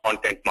world-class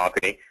content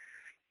marketing,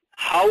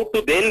 how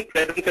to then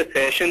present a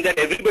session that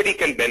everybody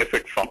can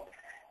benefit from.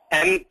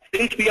 And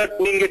since we are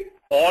doing it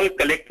all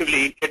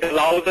collectively, it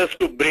allows us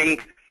to bring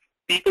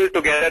people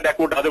together that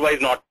would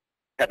otherwise not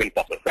have been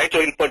possible, right?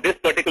 So for this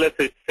particular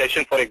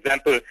session, for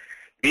example,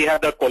 we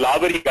have the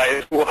Collabory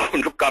guys who are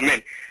going to come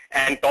in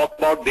and talk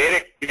about their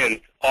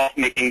experience of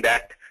making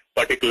that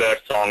particular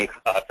song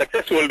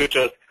successful, which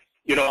was,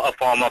 a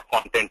form of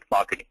content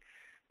marketing.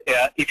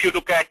 If you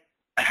look at,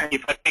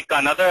 if I pick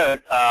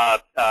another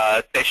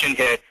session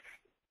here,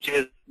 which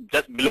is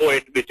just below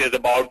it, which is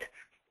about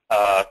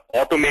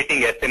automating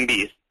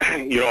SMBs,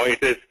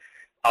 it is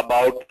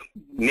about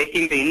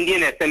making the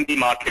Indian SMB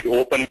market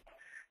open.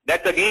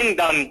 That's again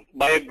done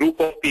by a group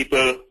of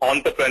people,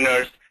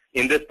 entrepreneurs,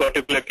 in this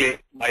particular case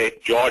by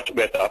George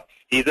Weta.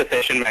 He's a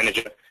session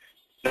manager.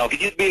 Now,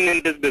 he's been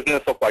in this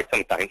business for quite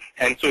some time,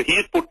 and so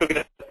he's put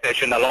together a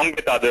session along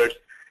with others,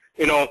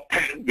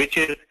 which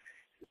is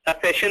a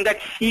session that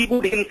he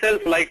would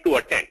himself like to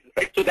attend,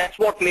 right? So that's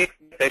what makes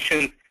the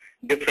sessions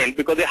different,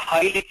 because they're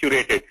highly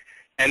curated,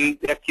 and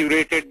they're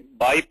curated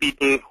by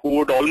people who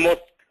would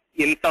almost,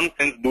 in some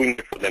sense, doing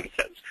it for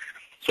themselves.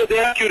 So they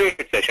are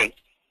curated sessions,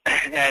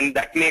 and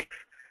that makes,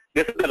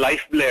 this is the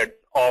lifeblood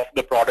of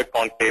the product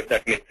conclave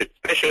that makes it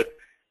special.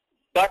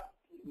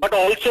 But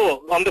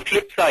also, on the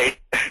flip side,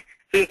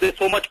 since there's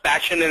so much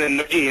passion and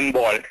energy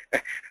involved,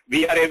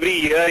 we are every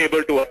year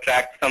able to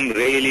attract some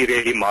really,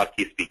 really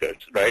marquee speakers,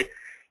 right?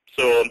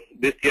 So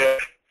this year,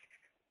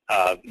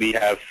 we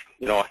have,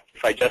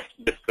 if I just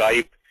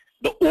describe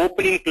the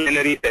opening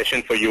plenary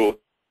session for you,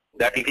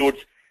 that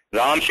includes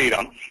Ram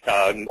Shriram.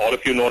 All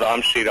of you know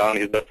Ram Shriram.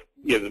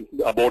 He's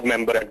a board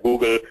member at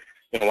Google,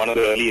 one of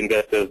the early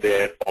investors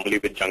there, formerly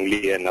with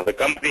Jungli and other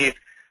companies.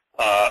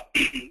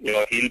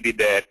 He'll be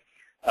there.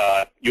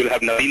 You'll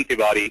have Naveen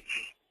Tiwari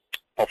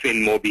of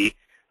InMobi.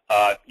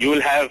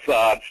 You'll have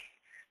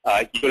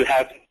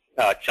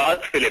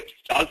Charles Phillips.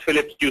 Charles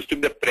Phillips used to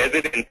be the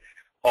president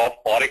of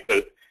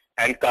Oracle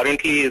and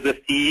currently is the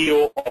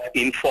CEO of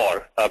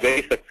Infor, a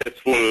very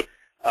successful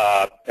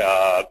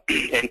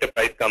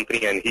enterprise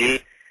company, and he'll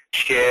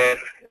share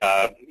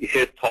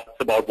his thoughts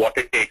about what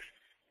it takes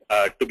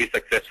to be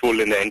successful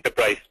in the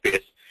enterprise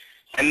space.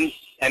 And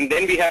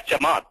then we have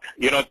Chamath.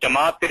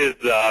 Chamath is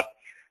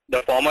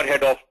the former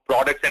head of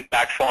products and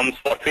platforms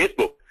for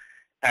Facebook,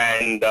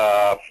 and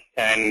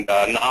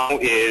now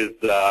is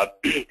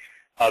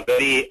a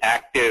very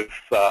active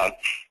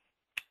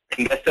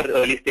investor,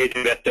 early stage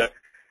investor.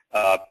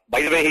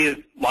 By the way, he is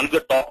one of the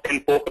top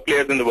 10 poker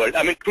players in the world.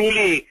 I mean,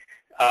 truly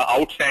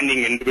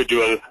outstanding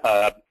individual,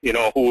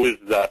 who is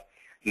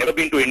never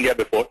been to India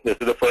before. This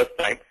is the first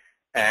time,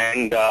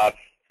 and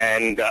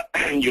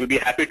you'll be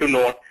happy to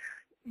know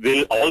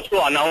will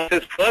also announce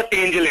his first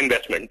angel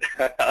investment,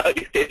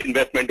 early stage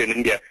investment in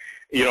India,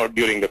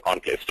 during the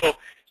conclave.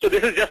 So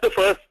this is just the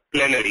first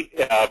plenary,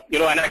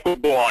 and I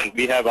could go on.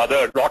 We have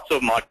lots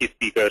of marquee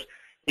speakers,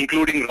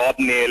 including Rob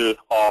Nail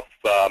of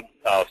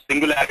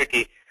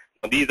Singularity.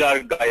 These are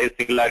guys,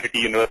 Singularity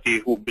University,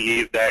 who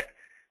believe that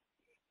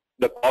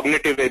the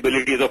cognitive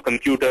abilities of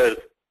computers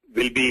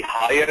will be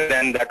higher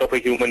than that of a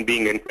human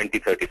being in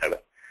 2037.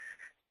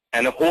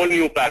 And a whole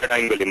new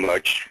paradigm will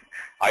emerge.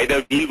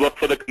 Either we'll work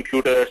for the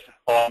computers,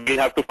 or we'll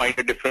have to find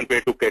a different way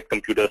to get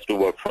computers to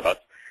work for us.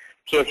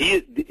 So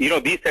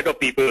these set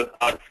of people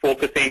are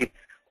focusing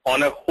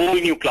on a whole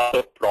new class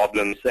of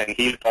problems, and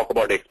he'll talk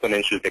about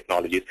exponential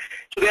technologies.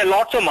 So there are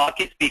lots of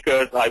marquee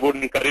speakers. I would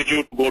encourage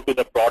you to go to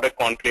the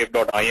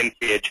productconclave.in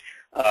page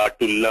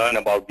to learn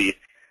about these.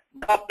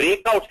 Our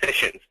breakout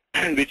sessions,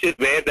 which is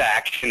where the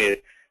action is,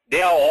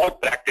 they are all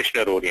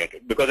practitioner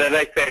oriented, because as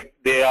I said,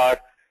 they are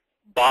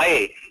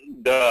by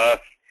the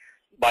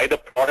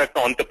product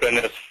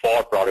entrepreneurs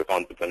for product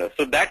entrepreneurs.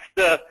 So that's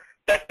the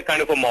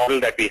kind of a model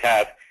that we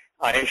have.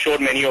 I am sure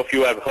many of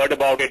you have heard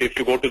about it. If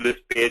you go to this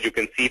page, you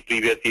can see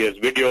previous year's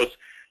videos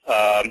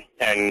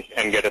and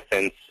get a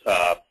sense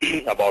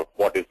about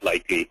what is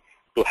likely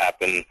to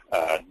happen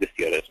this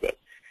year as well.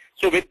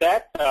 So with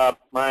that,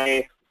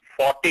 my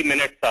 40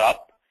 minutes are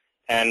up,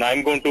 and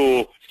I'm going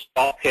to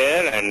stop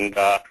here, and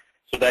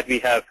so that we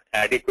have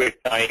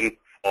adequate time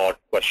for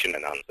question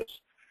and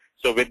answers.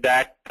 So with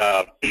that,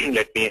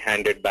 let me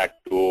hand it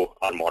back to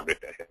our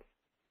moderator here.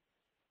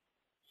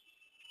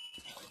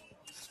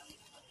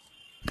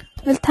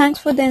 Well, thanks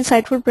for the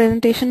insightful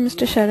presentation,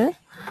 Mr. Sharad.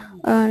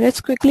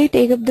 Let's quickly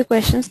take up the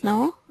questions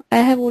now. I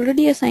have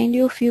already assigned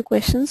you a few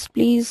questions.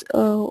 Please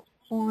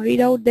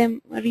read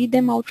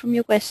them out from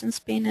your questions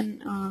pane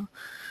and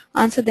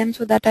answer them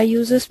so that our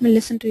users may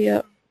listen to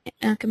your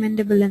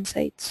commendable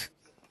insights.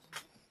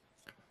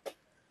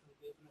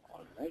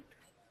 All right.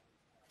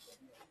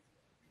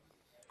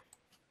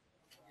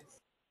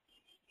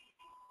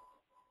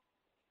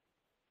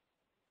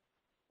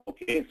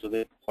 Okay, so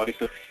there are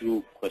quite a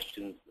few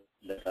questions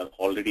that are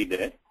already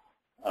there.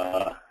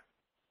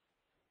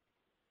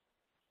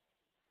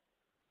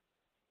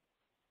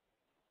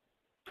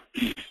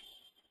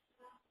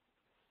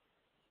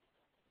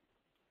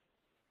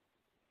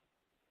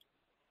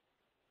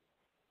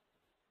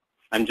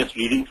 I'm just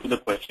reading through the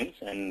questions,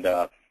 and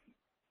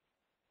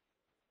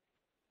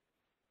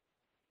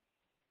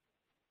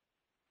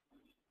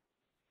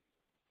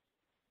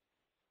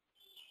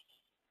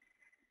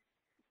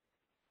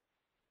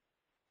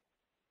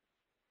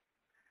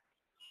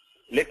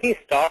let me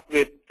start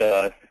with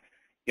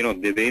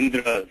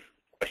Devendra's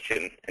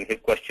question, and his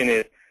question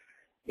is,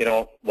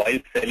 while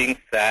selling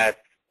SaaS,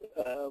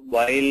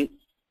 while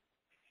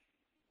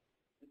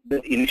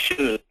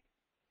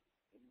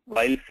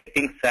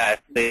setting SaaS,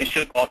 the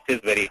initial cost is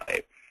very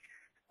high,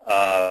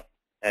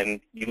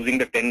 and using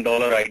the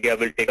 $10 idea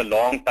will take a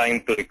long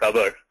time to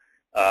recover,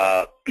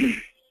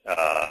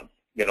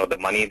 the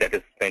money that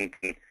is spent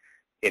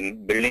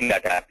in building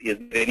that app. Is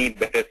there any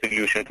better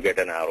solution to get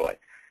an ROI?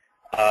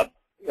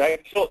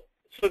 Right. So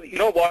you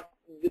know what?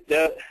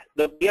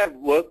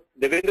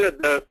 Devendra,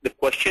 the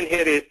question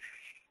here is,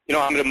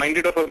 I'm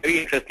reminded of a very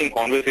interesting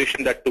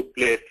conversation that took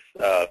place,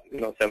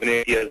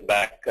 7-8 years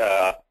back,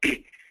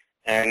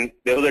 and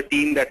there was a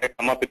team that had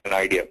come up with an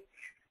idea,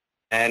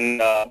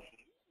 and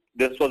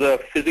this was a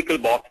physical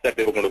box that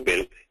they were going to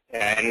build,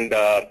 and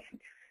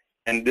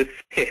this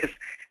is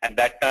at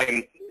that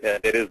time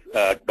there is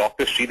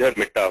Dr. Sridhar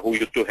Mitta, who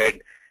used to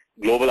head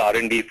global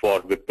R&D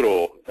for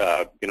Wipro.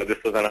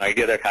 This was an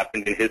idea that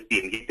happened in his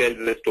team. He tells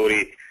the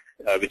story,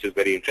 which is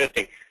very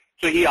interesting.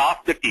 So he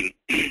asked the team,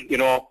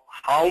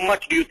 how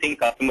much do you think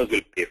customers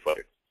will pay for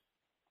it?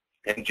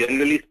 And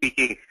generally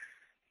speaking,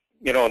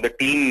 the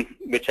team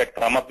which had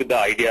come up with the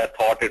idea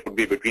thought it would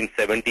be between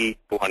 $70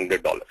 to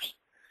 $100.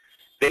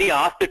 Then he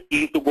asked the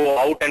team to go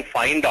out and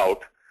find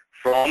out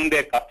from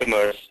their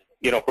customers,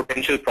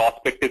 potential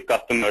prospective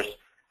customers,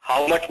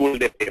 how much would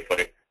they pay for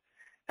it?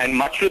 And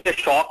much to their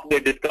shock, they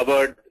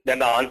discovered that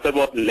the answer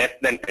was less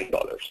than $10,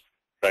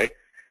 right?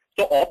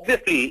 So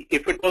obviously,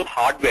 if it was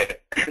hardware,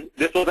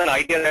 this was an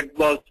idea that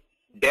was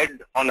dead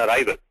on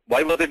arrival.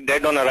 Why was it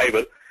dead on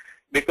arrival?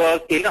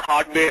 Because in a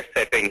hardware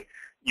setting,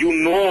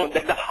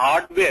 that the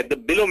hardware, the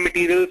bill of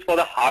materials for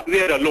the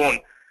hardware alone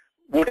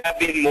would have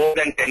been more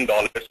than $10.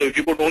 So if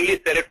you could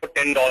only sell it for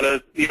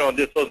 $10,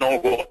 this was no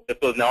go. This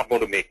was not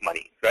going to make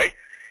money, right?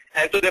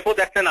 And so therefore,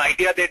 that's an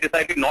idea they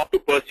decided not to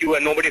pursue,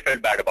 and nobody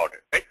felt bad about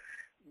it, right?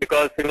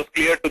 Because it was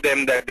clear to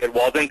them that there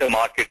wasn't a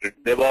market,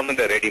 there wasn't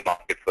a ready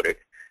market for it.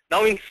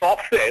 Now in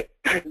software,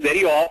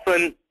 very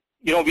often,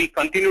 we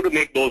continue to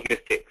make those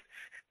mistakes,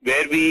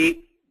 where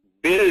we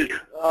build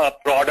a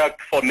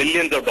product for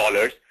millions of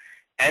dollars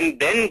and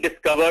then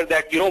discover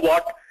that,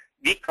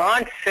 we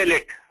can't sell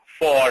it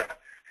for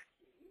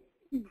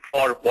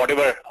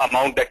whatever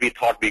amount that we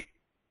thought we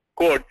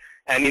could,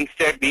 and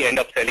instead we end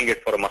up selling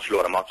it for a much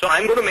lower amount. So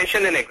I'm going to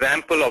mention an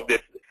example of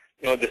this.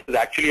 This is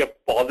actually a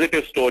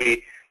positive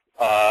story,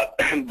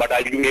 but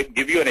I'll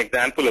give you an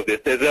example of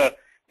this. There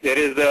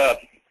is a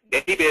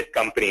Delhi-based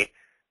company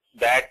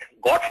that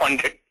got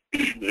funded,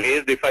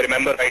 raised, if I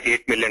remember right,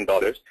 $8 million.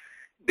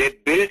 They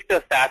built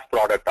a SaaS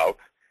product out.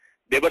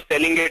 They were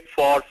selling it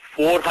for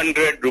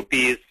 400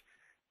 rupees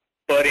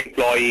per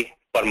employee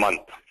per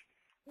month.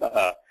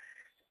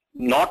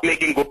 Not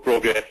making good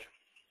progress,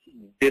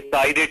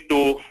 decided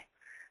to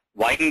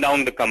wind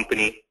down the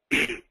company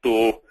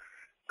to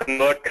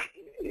convert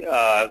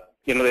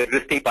the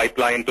existing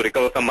pipeline to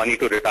recover some money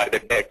to retire the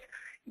debt,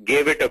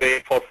 gave it away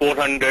for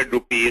 400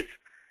 rupees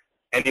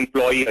an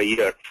employee a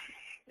year.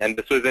 And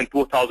this was in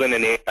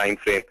 2008 time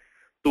frame.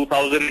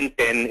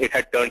 2010, it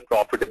had turned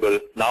profitable,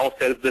 now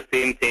sells the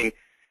same thing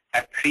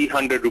at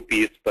 300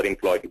 rupees per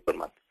employee per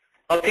month.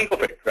 Now think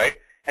of it, right?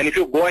 And if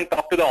you go and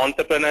talk to the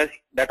entrepreneur,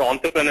 that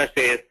entrepreneur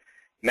says,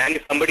 man,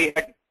 if somebody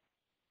had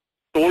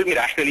told me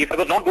rationally, if I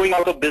was not going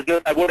out of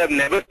business, I would have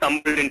never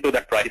stumbled into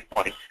that price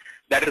point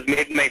that has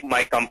made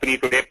my company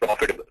today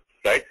profitable,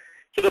 right?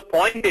 So the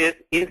point is,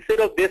 instead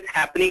of this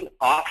happening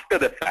after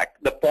the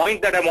fact, the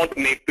point that I want to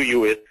make to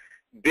you is,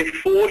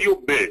 before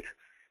you build,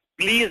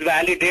 please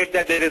validate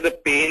that there is a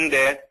pain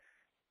there.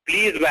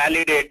 Please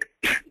validate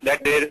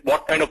that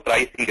what kind of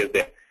pricing is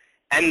there.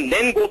 And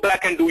then go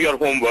back and do your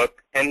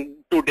homework and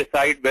to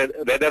decide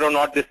whether or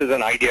not this is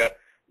an idea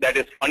that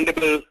is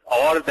fundable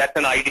or that's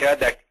an idea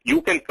that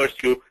you can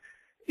pursue,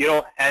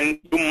 and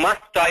you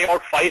must try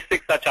out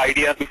 5-6 such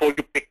ideas before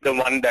you pick the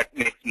one that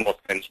makes most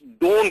sense.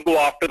 Don't go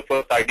after the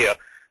first idea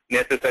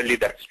necessarily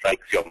that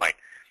strikes your mind.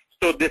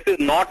 So this is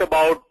not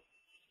about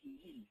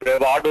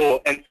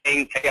bravado and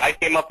saying, hey, I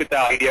came up with the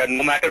idea,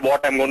 no matter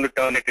what, I'm going to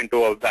turn it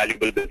into a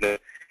valuable business.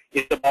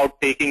 It's about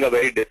taking a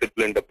very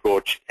disciplined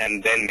approach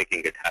and then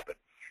making it happen.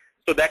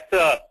 So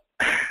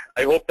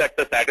I hope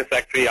that's a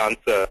satisfactory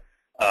answer,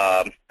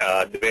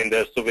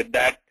 Devendra. So with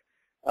that,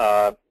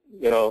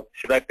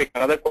 should I pick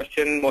another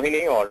question,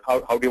 Mohini, or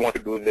how do you want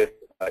to do this?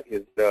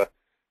 Is the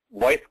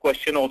voice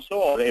question also,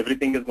 or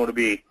everything is going to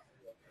be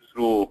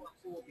through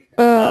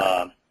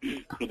the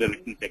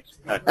written text?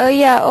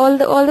 Yeah,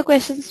 all the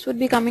questions would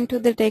be coming to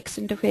the text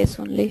interface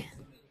only.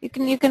 You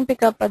can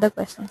pick up other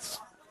questions.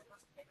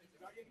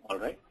 All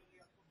right.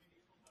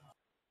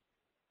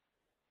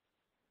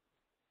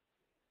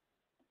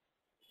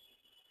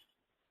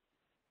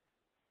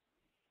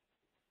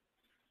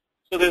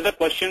 So there's a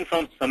question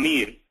from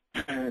Samir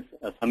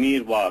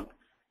Wag.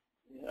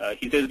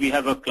 He says, we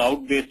have a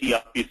cloud-based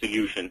ERP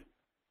solution,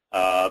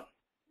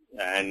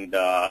 and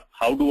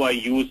how do I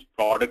use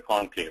Product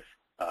Conclave?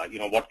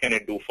 What can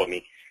it do for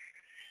me?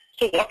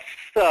 So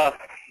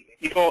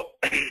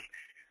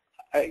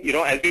as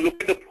you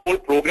look at the whole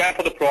program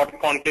for the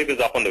Product Conclave is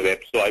up on the web,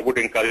 so I would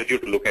encourage you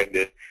to look at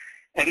this.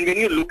 And when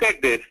you look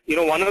at this,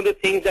 one of the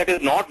things that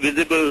is not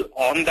visible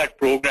on that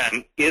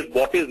program is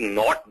what is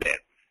not there.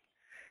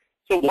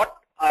 So what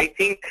I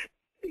think,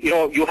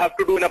 you have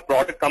to do in a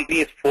product company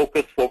is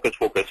focus, focus,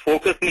 focus.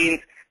 Focus means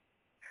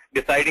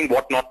deciding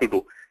what not to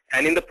do.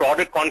 And in the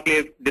Product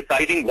Conclave,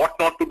 deciding what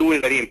not to do is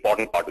a very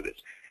important part of this.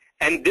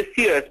 And this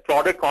year's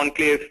Product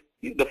Conclave,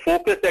 the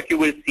focus that you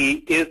will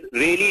see is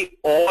really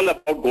all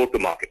about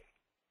go-to-market.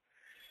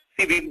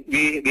 See,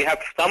 we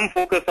have some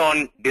focus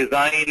on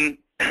design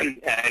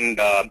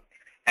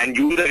and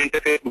user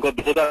interface because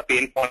those are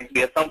pain points.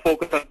 We have some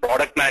focus on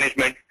product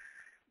management,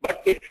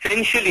 but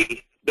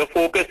essentially the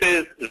focus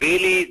is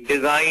really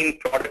design,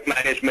 product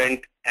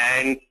management,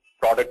 and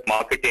product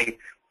marketing,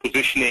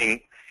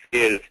 positioning,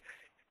 sales.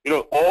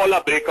 All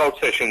our breakout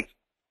sessions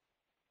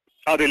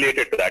are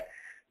related to that.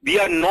 We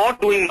are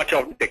not doing much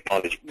of the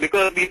technology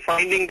because we're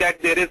finding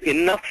that there is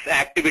enough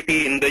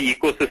activity in the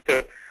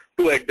ecosystem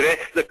to address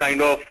the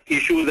kind of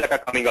issues that are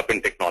coming up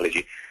in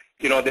technology.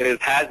 There is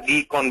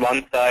HasGeek on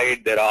one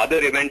side, there are other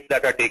events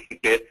that are taking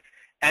place.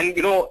 And,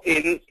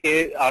 in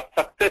our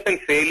success and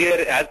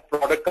failure as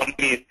product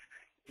companies,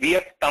 we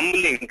are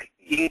stumbling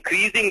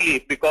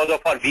increasingly because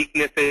of our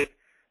weaknesses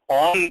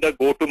on the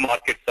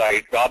go-to-market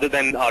side rather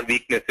than our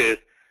weaknesses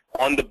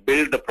on the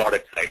build the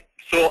product side.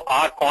 So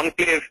our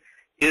conclave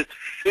is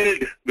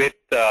filled with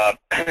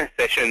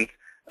sessions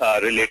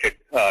related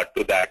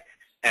to that.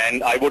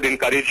 And I would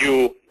encourage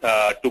you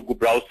to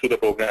browse through the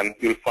program.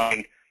 You'll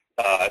find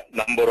a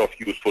number of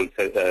useful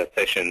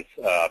sessions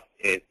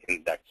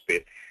in that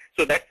space.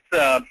 So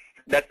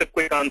that's a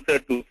quick answer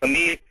to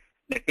Sameer.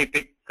 Let me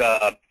pick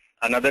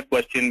another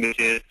question, which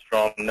is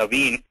from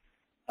Naveen.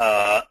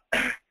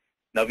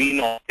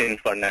 Naveen Austin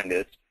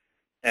Fernandez.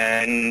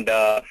 And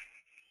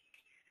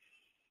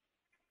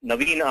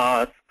Naveen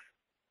asks,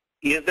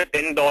 is the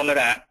 $10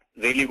 app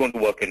really going to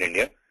work in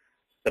India?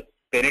 The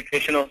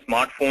penetration of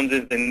smartphones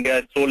in India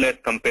is so less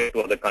compared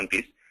to other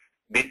countries.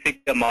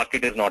 Basically, the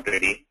market is not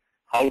ready.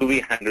 How do we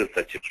handle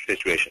such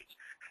situations?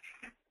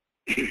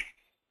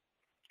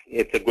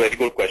 It's a very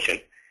good question.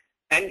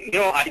 And,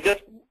 I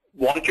just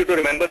want you to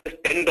remember this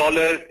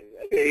 $10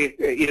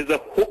 is a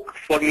hook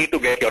for me to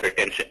get your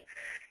attention,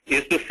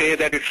 is to say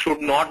that it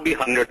should not be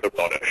hundreds of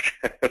dollars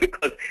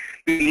because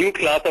the new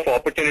class of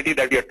opportunity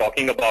that we are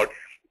talking about,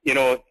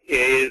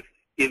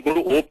 is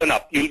going to open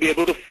up. You'll be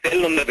able to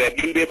sell on the web.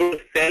 You'll be able to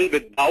sell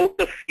without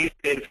a field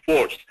sales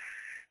force,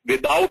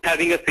 without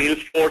having a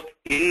sales force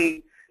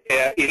in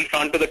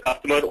front of the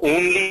customer,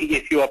 only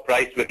if you are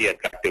priced very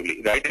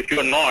attractively, right? If you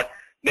are not,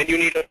 then you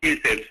need a field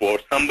sales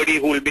force, somebody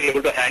who will be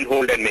able to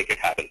handhold and make it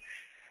happen.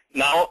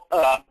 Now,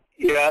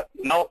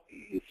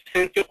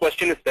 since your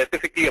question is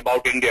specifically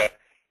about India,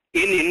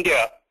 in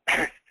India,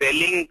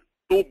 selling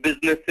to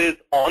businesses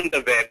on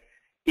the web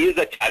is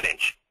a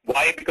challenge.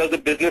 Why? Because the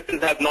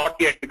businesses have not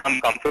yet become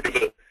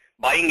comfortable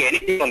buying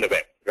anything on the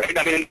web, right?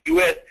 I mean, in the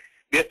US,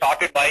 they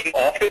started buying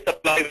office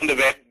supplies on the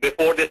web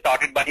before they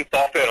started buying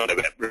software on the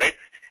web, right?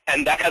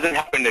 And that hasn't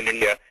happened in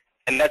India.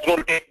 And that's going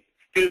to take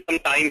still some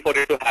time for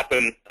it to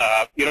happen,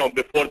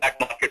 before that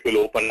market will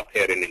open up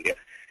here in India.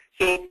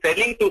 So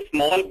selling to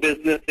small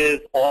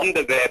businesses on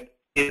the web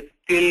is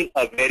still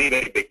a very,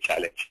 very big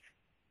challenge.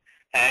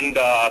 And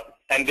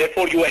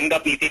therefore, you end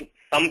up eating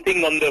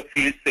something on the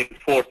field sales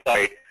force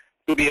side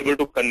to be able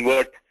to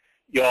convert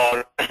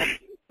your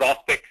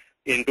prospects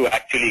into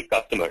actually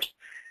customers.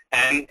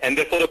 And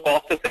therefore, the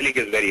cost of selling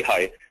is very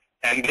high.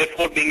 And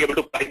therefore, being able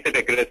to price it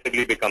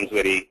aggressively becomes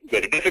very,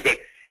 very difficult.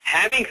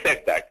 Having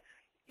said that,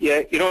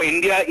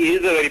 India is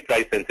a very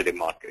price-sensitive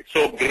market.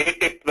 So great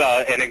tip,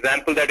 an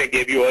example that I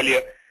gave you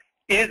earlier,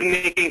 is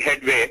making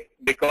headway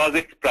because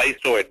it's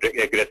priced so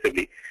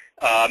aggressively.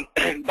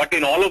 But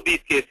in all of these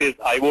cases,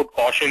 I would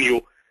caution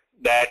you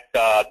that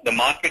the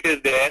market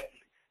is there,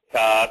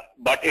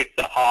 but it's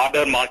a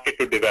harder market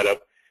to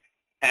develop.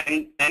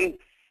 And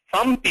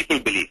some people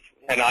believe,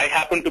 and I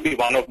happen to be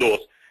one of those,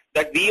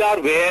 that we are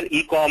where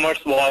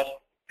e-commerce was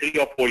 3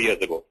 or 4 years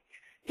ago.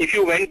 If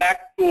you went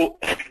back to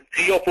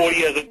 3 or 4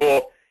 years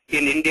ago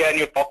in India and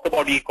you talked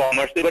about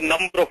e-commerce, there were a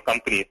number of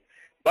companies,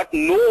 but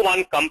no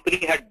one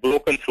company had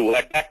broken through.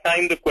 At that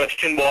time, the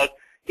question was,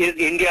 is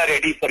India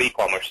ready for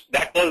e-commerce?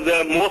 That was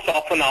the most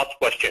often asked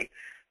question.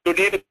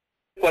 Today, the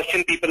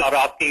question people are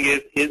asking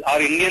is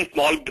are Indian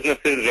small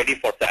businesses ready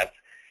for SaaS?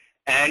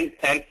 And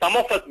some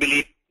of us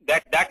believe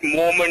that that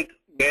moment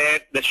where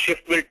the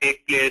shift will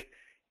take place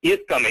is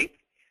coming.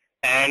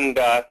 And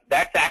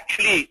that's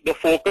actually the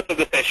focus of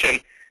the session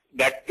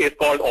that is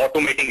called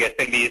Automating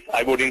SMBs.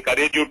 I would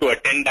encourage you to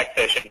attend that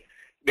session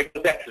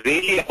because that's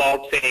really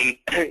about saying,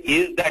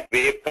 is that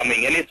wave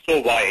coming? And if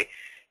so, why?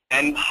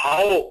 And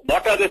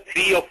what are the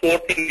 3 or 4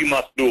 things you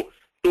must do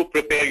to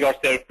prepare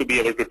yourself to be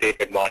able to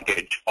take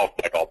advantage of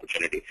that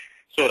opportunity?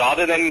 So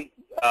rather than,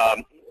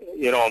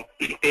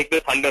 take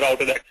the thunder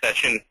out of that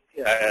session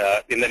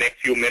in the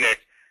next few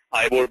minutes,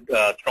 I would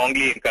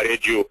strongly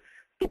encourage you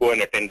to go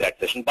and attend that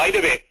session. By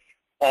the way,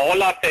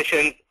 all our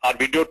sessions are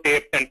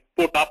videotaped and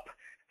put up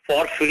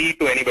for free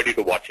to anybody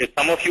to watch. If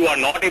some of you are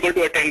not able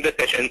to attend the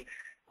session,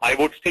 I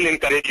would still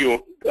encourage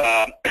you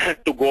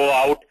to go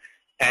out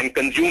and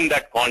consume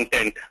that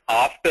content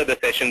after the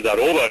sessions are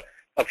over,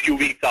 a few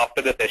weeks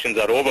after the sessions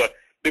are over,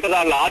 because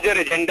our larger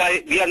agenda,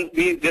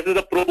 this is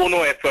a pro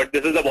bono effort,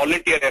 this is a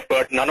volunteer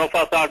effort. None of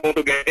us are going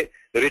to get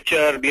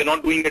richer. We are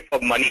not doing it for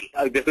money.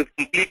 This is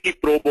completely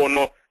pro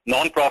bono,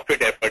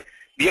 non-profit effort.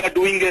 We are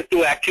doing this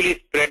to actually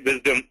spread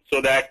wisdom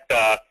so that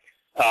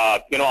our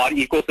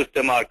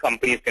ecosystem, our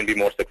companies can be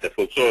more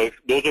successful. So if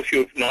those of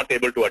you not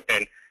able to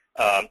attend,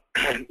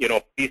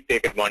 please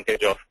take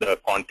advantage of the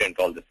content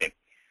all the same.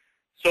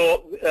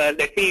 So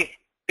let me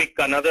pick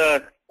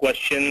another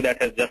question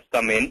that has just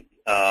come in.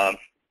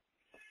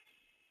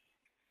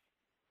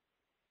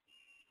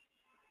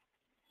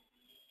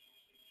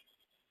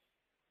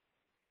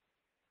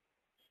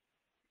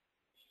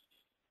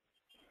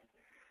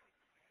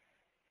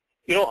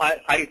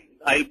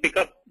 I'll pick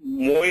up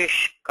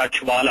Moish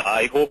Kachwala.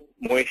 I hope,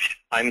 Moish,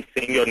 I'm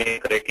saying your name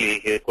correctly.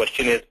 His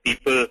question is,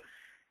 people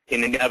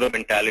in India have a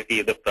mentality,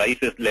 if the price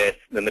is less,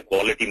 then the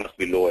quality must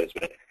be low as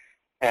well.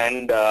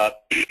 And,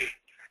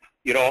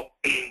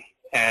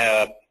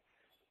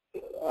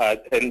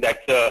 and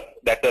that's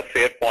a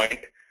fair point.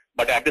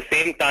 But at the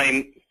same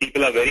time,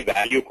 people are very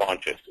value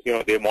conscious.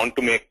 They want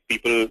to make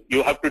people,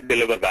 you have to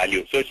deliver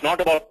value. So it's not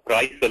about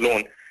price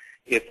alone.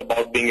 It's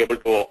about being able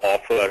to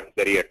offer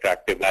very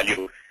attractive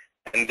value.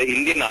 And the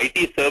Indian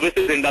IT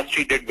services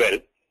industry did well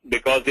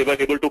because they were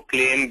able to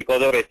claim,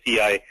 because of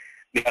SCI,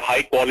 they are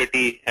high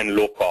quality and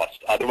low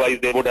cost. Otherwise,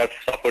 they would have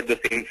suffered the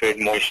same fate,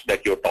 Moish,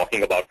 that you're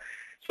talking about.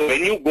 So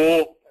when you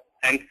go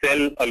and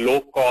sell a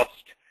low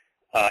cost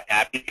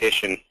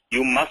application,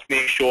 you must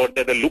make sure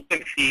that the look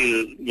and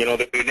feel,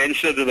 the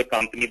credentials of the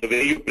company, the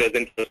way you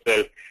present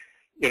yourself,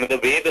 the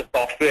way the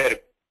software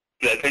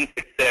presents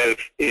itself,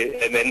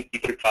 and then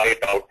people try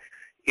it out,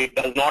 it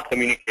does not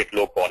communicate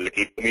low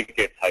quality, it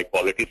communicates high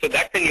quality. So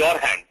that's in your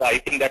hands. I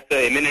think that's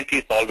an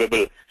eminently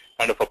solvable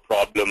kind of a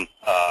problem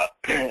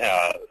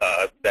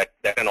that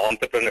an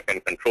entrepreneur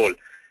can control.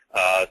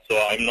 So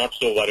I'm not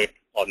so worried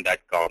on that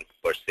count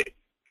per se.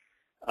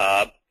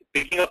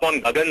 Picking up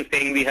on Gagan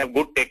saying we have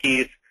good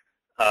techies,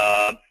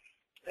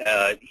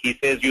 he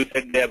says you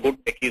said they are good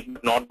techies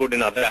but not good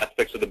in other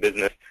aspects of the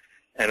business.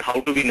 And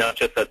how do we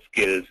nurture such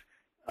skills?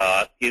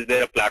 Is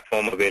there a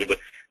platform available?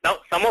 Now,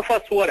 some of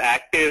us who are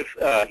active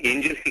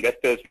angel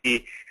investors,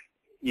 we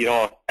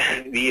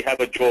have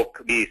a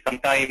joke. We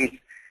sometimes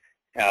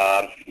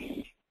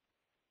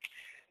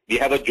we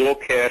have a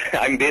joke here.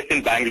 I'm based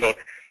in Bangalore,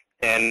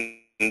 and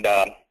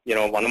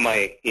one of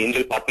my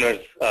angel partners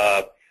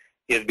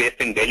is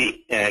based in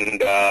Delhi,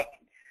 and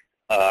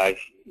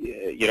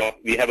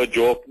we have a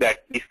joke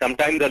that we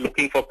sometimes are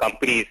looking for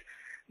companies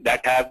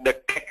that have the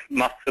tech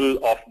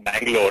muscle of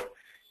Bangalore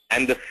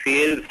and the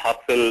sales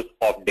hustle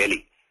of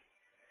Delhi.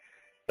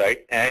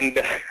 Right,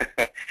 and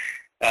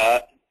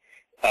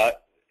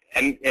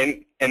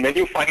and when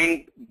you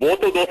find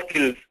both of those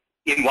skills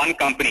in one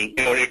company,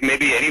 it may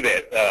be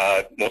anywhere.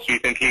 Most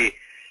recently,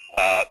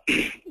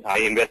 I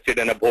invested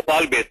in a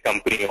Bhopal-based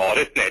company,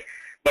 OrisNet,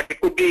 but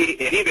it could be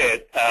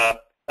anywhere.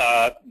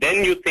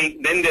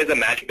 Then there's a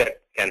magic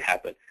that can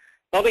happen.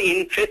 Now, the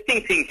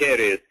interesting thing here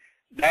is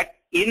that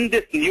in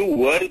this new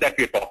world that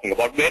we're talking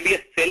about, where we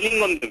are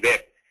selling on the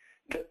web,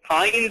 the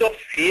kind of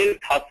sales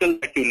hustle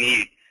that you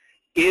need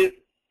is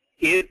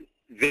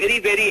very,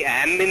 very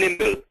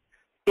amenable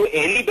to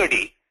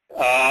anybody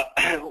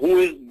who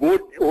is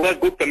good, who has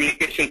good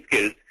communication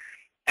skills,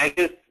 and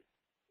is,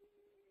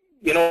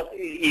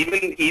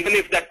 even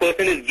if that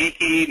person is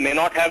geeky, may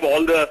not have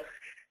all the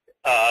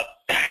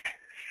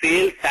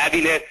sales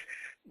savviness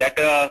that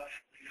a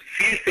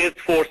field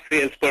Salesforce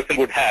salesperson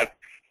would have,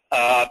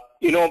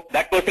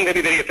 that person can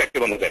be very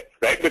effective on the web,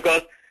 right?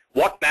 Because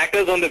what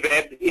matters on the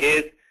web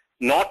is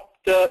not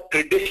the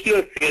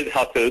traditional sales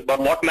hustle, but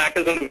what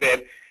matters on the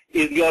web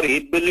is your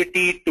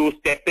ability to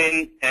step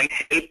in and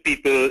help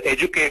people,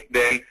 educate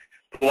them,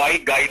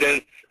 provide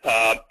guidance,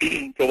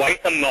 provide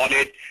some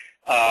knowledge,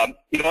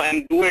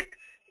 and do it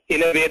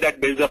in a way that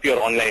builds up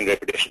your online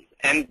reputation.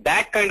 And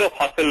that kind of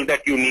hustle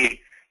that you need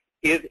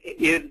is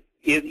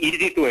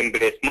easy to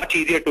embrace, much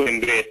easier to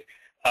embrace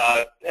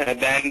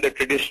than the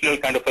traditional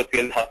kind of a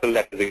sales hustle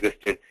that has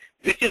existed.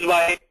 Which is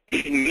why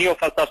many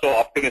of us are so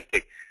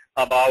optimistic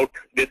about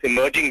this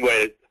emerging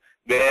world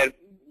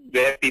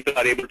where people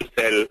are able to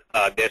sell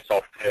their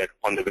software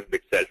on the web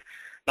itself.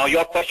 Now,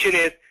 your question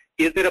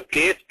is there a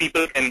place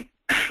people can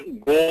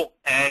go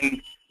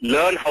and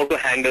learn how to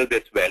handle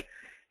this well?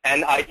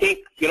 And I think,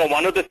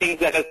 one of the things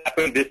that has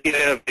happened this year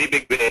in a very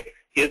big way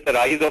is the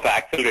rise of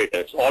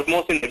accelerators.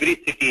 Almost in every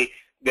city,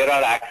 there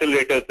are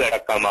accelerators that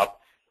have come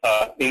up.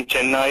 In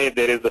Chennai,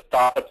 there is the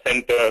Startup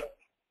Center.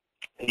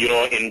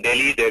 In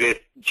Delhi, there is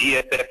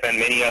GSF and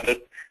many others.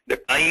 The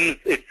Times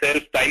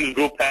itself, Times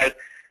Group has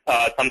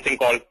something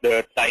called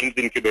the Times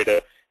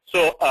Incubator.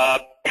 So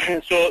there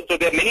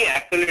are many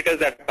accelerators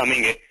that are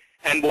coming in,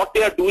 and what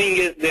they are doing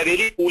is they're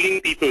really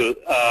pooling people,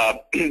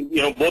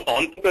 both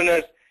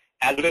entrepreneurs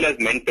as well as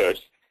mentors,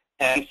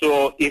 And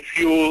so if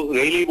you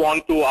really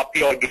want to up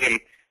your game,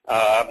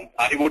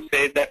 I would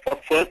say that for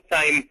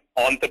first-time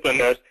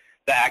entrepreneurs,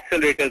 the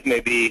accelerators may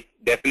be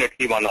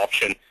definitely one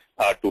option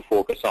to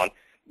focus on.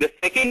 The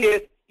second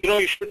is,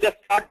 you should just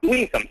start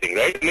doing something,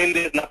 right? I mean,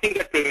 there's nothing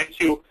that prevents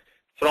you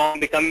from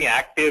becoming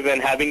active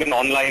and having an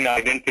online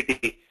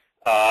identity,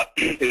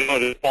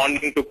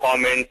 responding to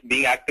comments,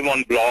 being active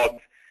on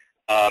blogs,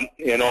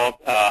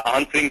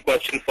 answering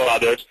questions for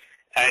others.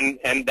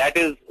 And that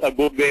is a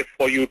good way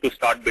for you to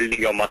start building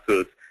your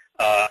muscles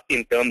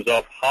in terms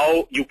of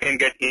how you can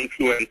get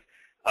influence,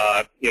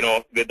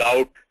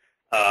 without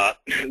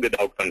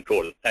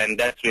control. And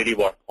that's really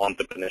what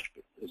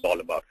entrepreneurship is all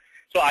about.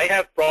 So I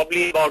have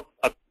probably about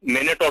a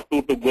minute or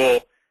two to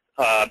go,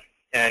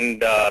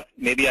 and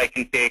maybe I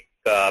can take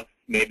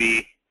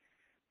maybe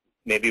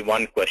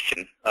one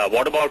question.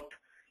 What about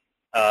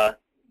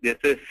this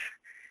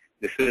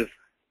is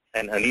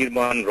an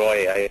Anirban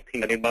Roy. I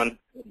think Anirban,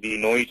 we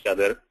know each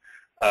other.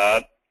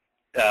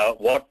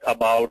 What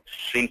about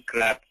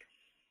shrink-wrapped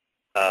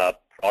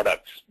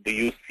products? Do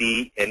you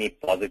see any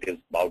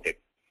positives about it?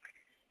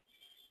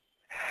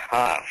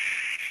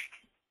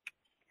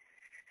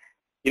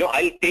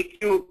 I'll take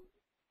you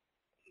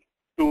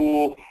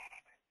to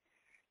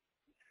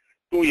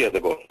 2 years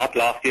ago, not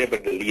last year,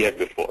 but the year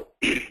before.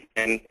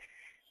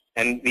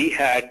 and we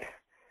had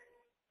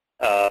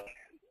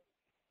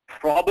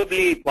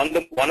probably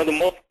one of the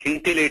most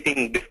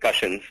scintillating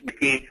discussions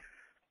between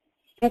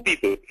two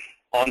people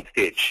on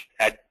stage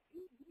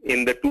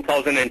in the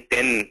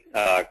 2010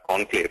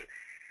 conclave.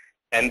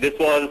 And this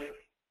was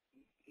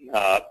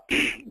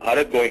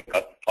Bharat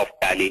Goenka of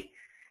Tally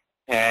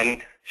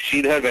and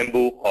Sridhar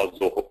Vembu of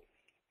Zoho.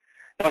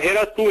 Now here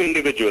are two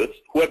individuals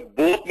who have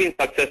both been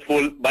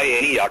successful by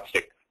any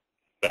yardstick,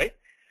 right?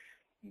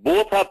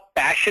 Both are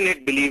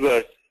passionate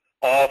believers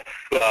of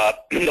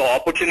the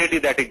opportunity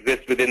that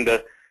exists within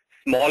the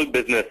small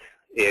business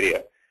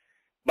area.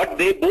 But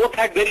they both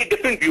had very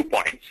different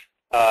viewpoints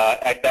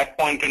at that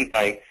point in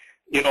time.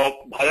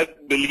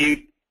 Bharat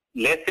believed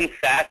less in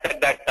SaaS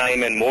at that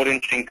time and more in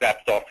shrink-wrap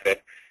software.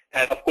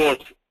 And of course,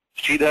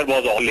 Sridhar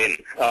was all in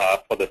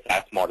for the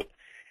SaaS model.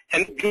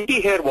 And the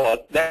beauty here was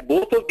that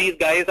both of these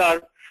guys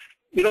are,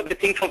 they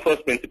think from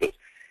first principles.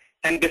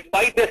 And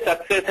despite their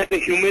success, had the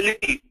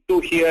humility to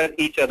hear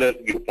each other's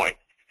viewpoint.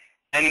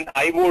 And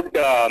I would,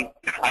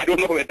 I don't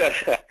know whether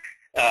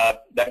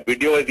that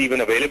video is even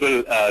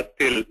available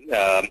still,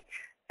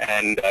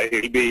 and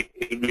it'll be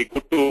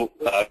good to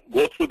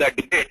go through that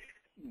debate.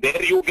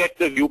 There you get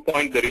the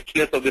viewpoint, the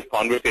richness of this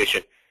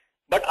conversation.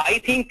 But I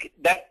think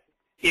that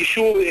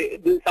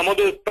issue, some of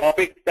those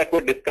topics that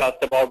were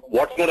discussed about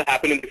what's going to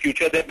happen in the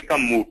future, they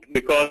become moot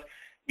because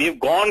we've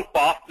gone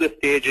past the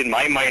stage, in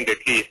my mind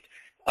at least.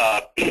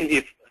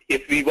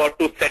 If we were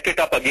to set it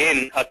up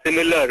again, a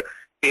similar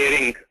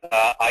pairing,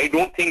 I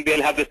don't think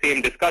they'll have the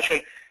same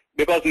discussion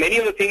because many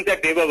of the things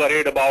that they were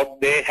worried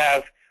about, they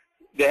have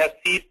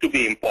ceased to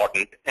be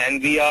important.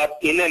 And we are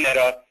in an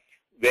era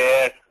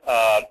where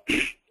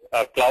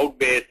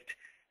cloud-based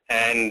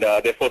and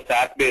therefore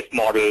SaaS-based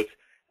models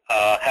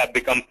have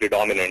become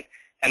predominant.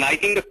 And I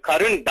think the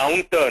current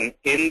downturn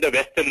in the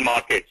Western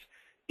markets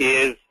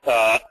is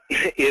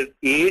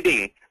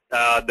aiding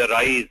the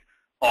rise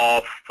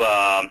of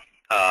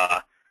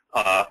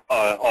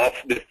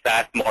this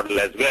SaaS model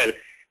as well.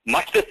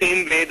 Much the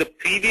same way the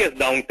previous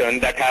downturn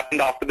that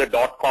happened after the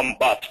 .com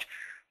bust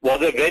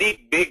was a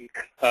very big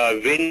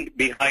wind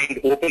behind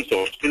open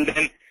source. Till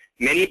then,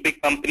 many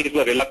big companies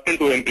were reluctant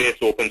to embrace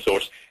open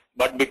source.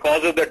 But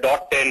because of the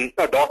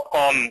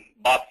 .com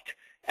bust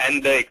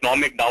and the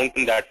economic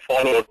downturn that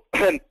followed,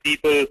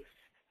 people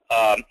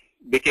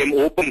became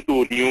open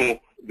to new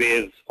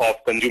ways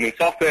of consuming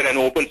software, and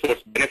open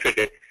source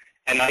benefited.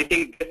 And I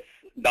think this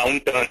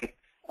downturn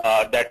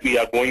that we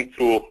are going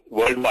through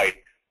worldwide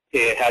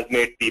has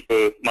made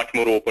people much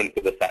more open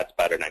to the SaaS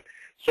paradigm.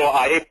 So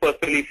I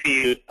personally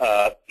feel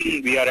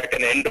we are at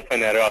an end of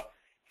an era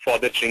for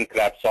the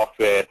shrink-wrap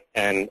software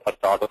and a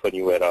start of a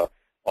new era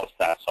of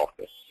SaaS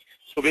software.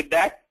 So with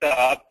that,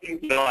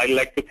 I'd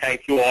like to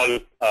thank you all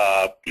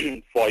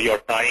for your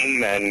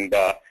time and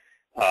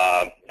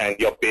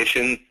your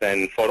patience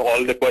and for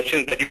all the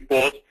questions that you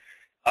posed,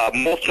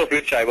 most of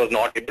which I was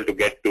not able to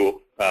get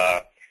to.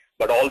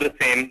 But all the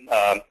same,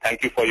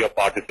 thank you for your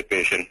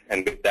participation.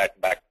 And with that,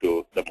 back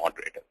to the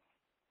moderator.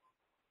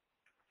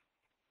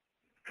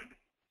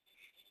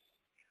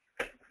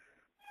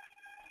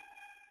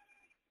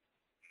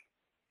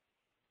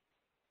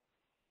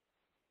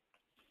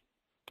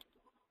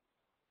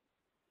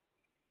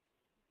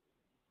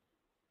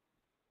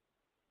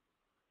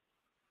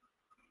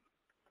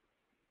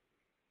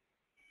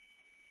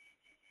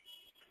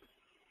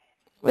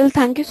 Well,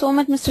 thank you so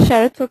much, Mr.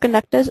 Sharath, for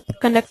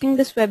conducting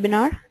this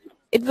webinar.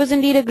 It was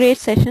indeed a great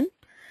session.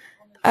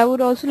 I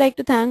would also like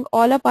to thank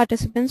all our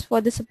participants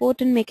for the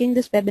support in making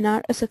this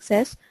webinar a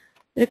success.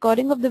 The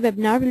recording of the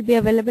webinar will be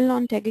available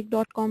on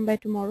techgeek.com by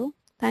tomorrow.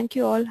 Thank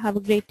you all. Have a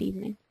great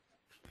evening.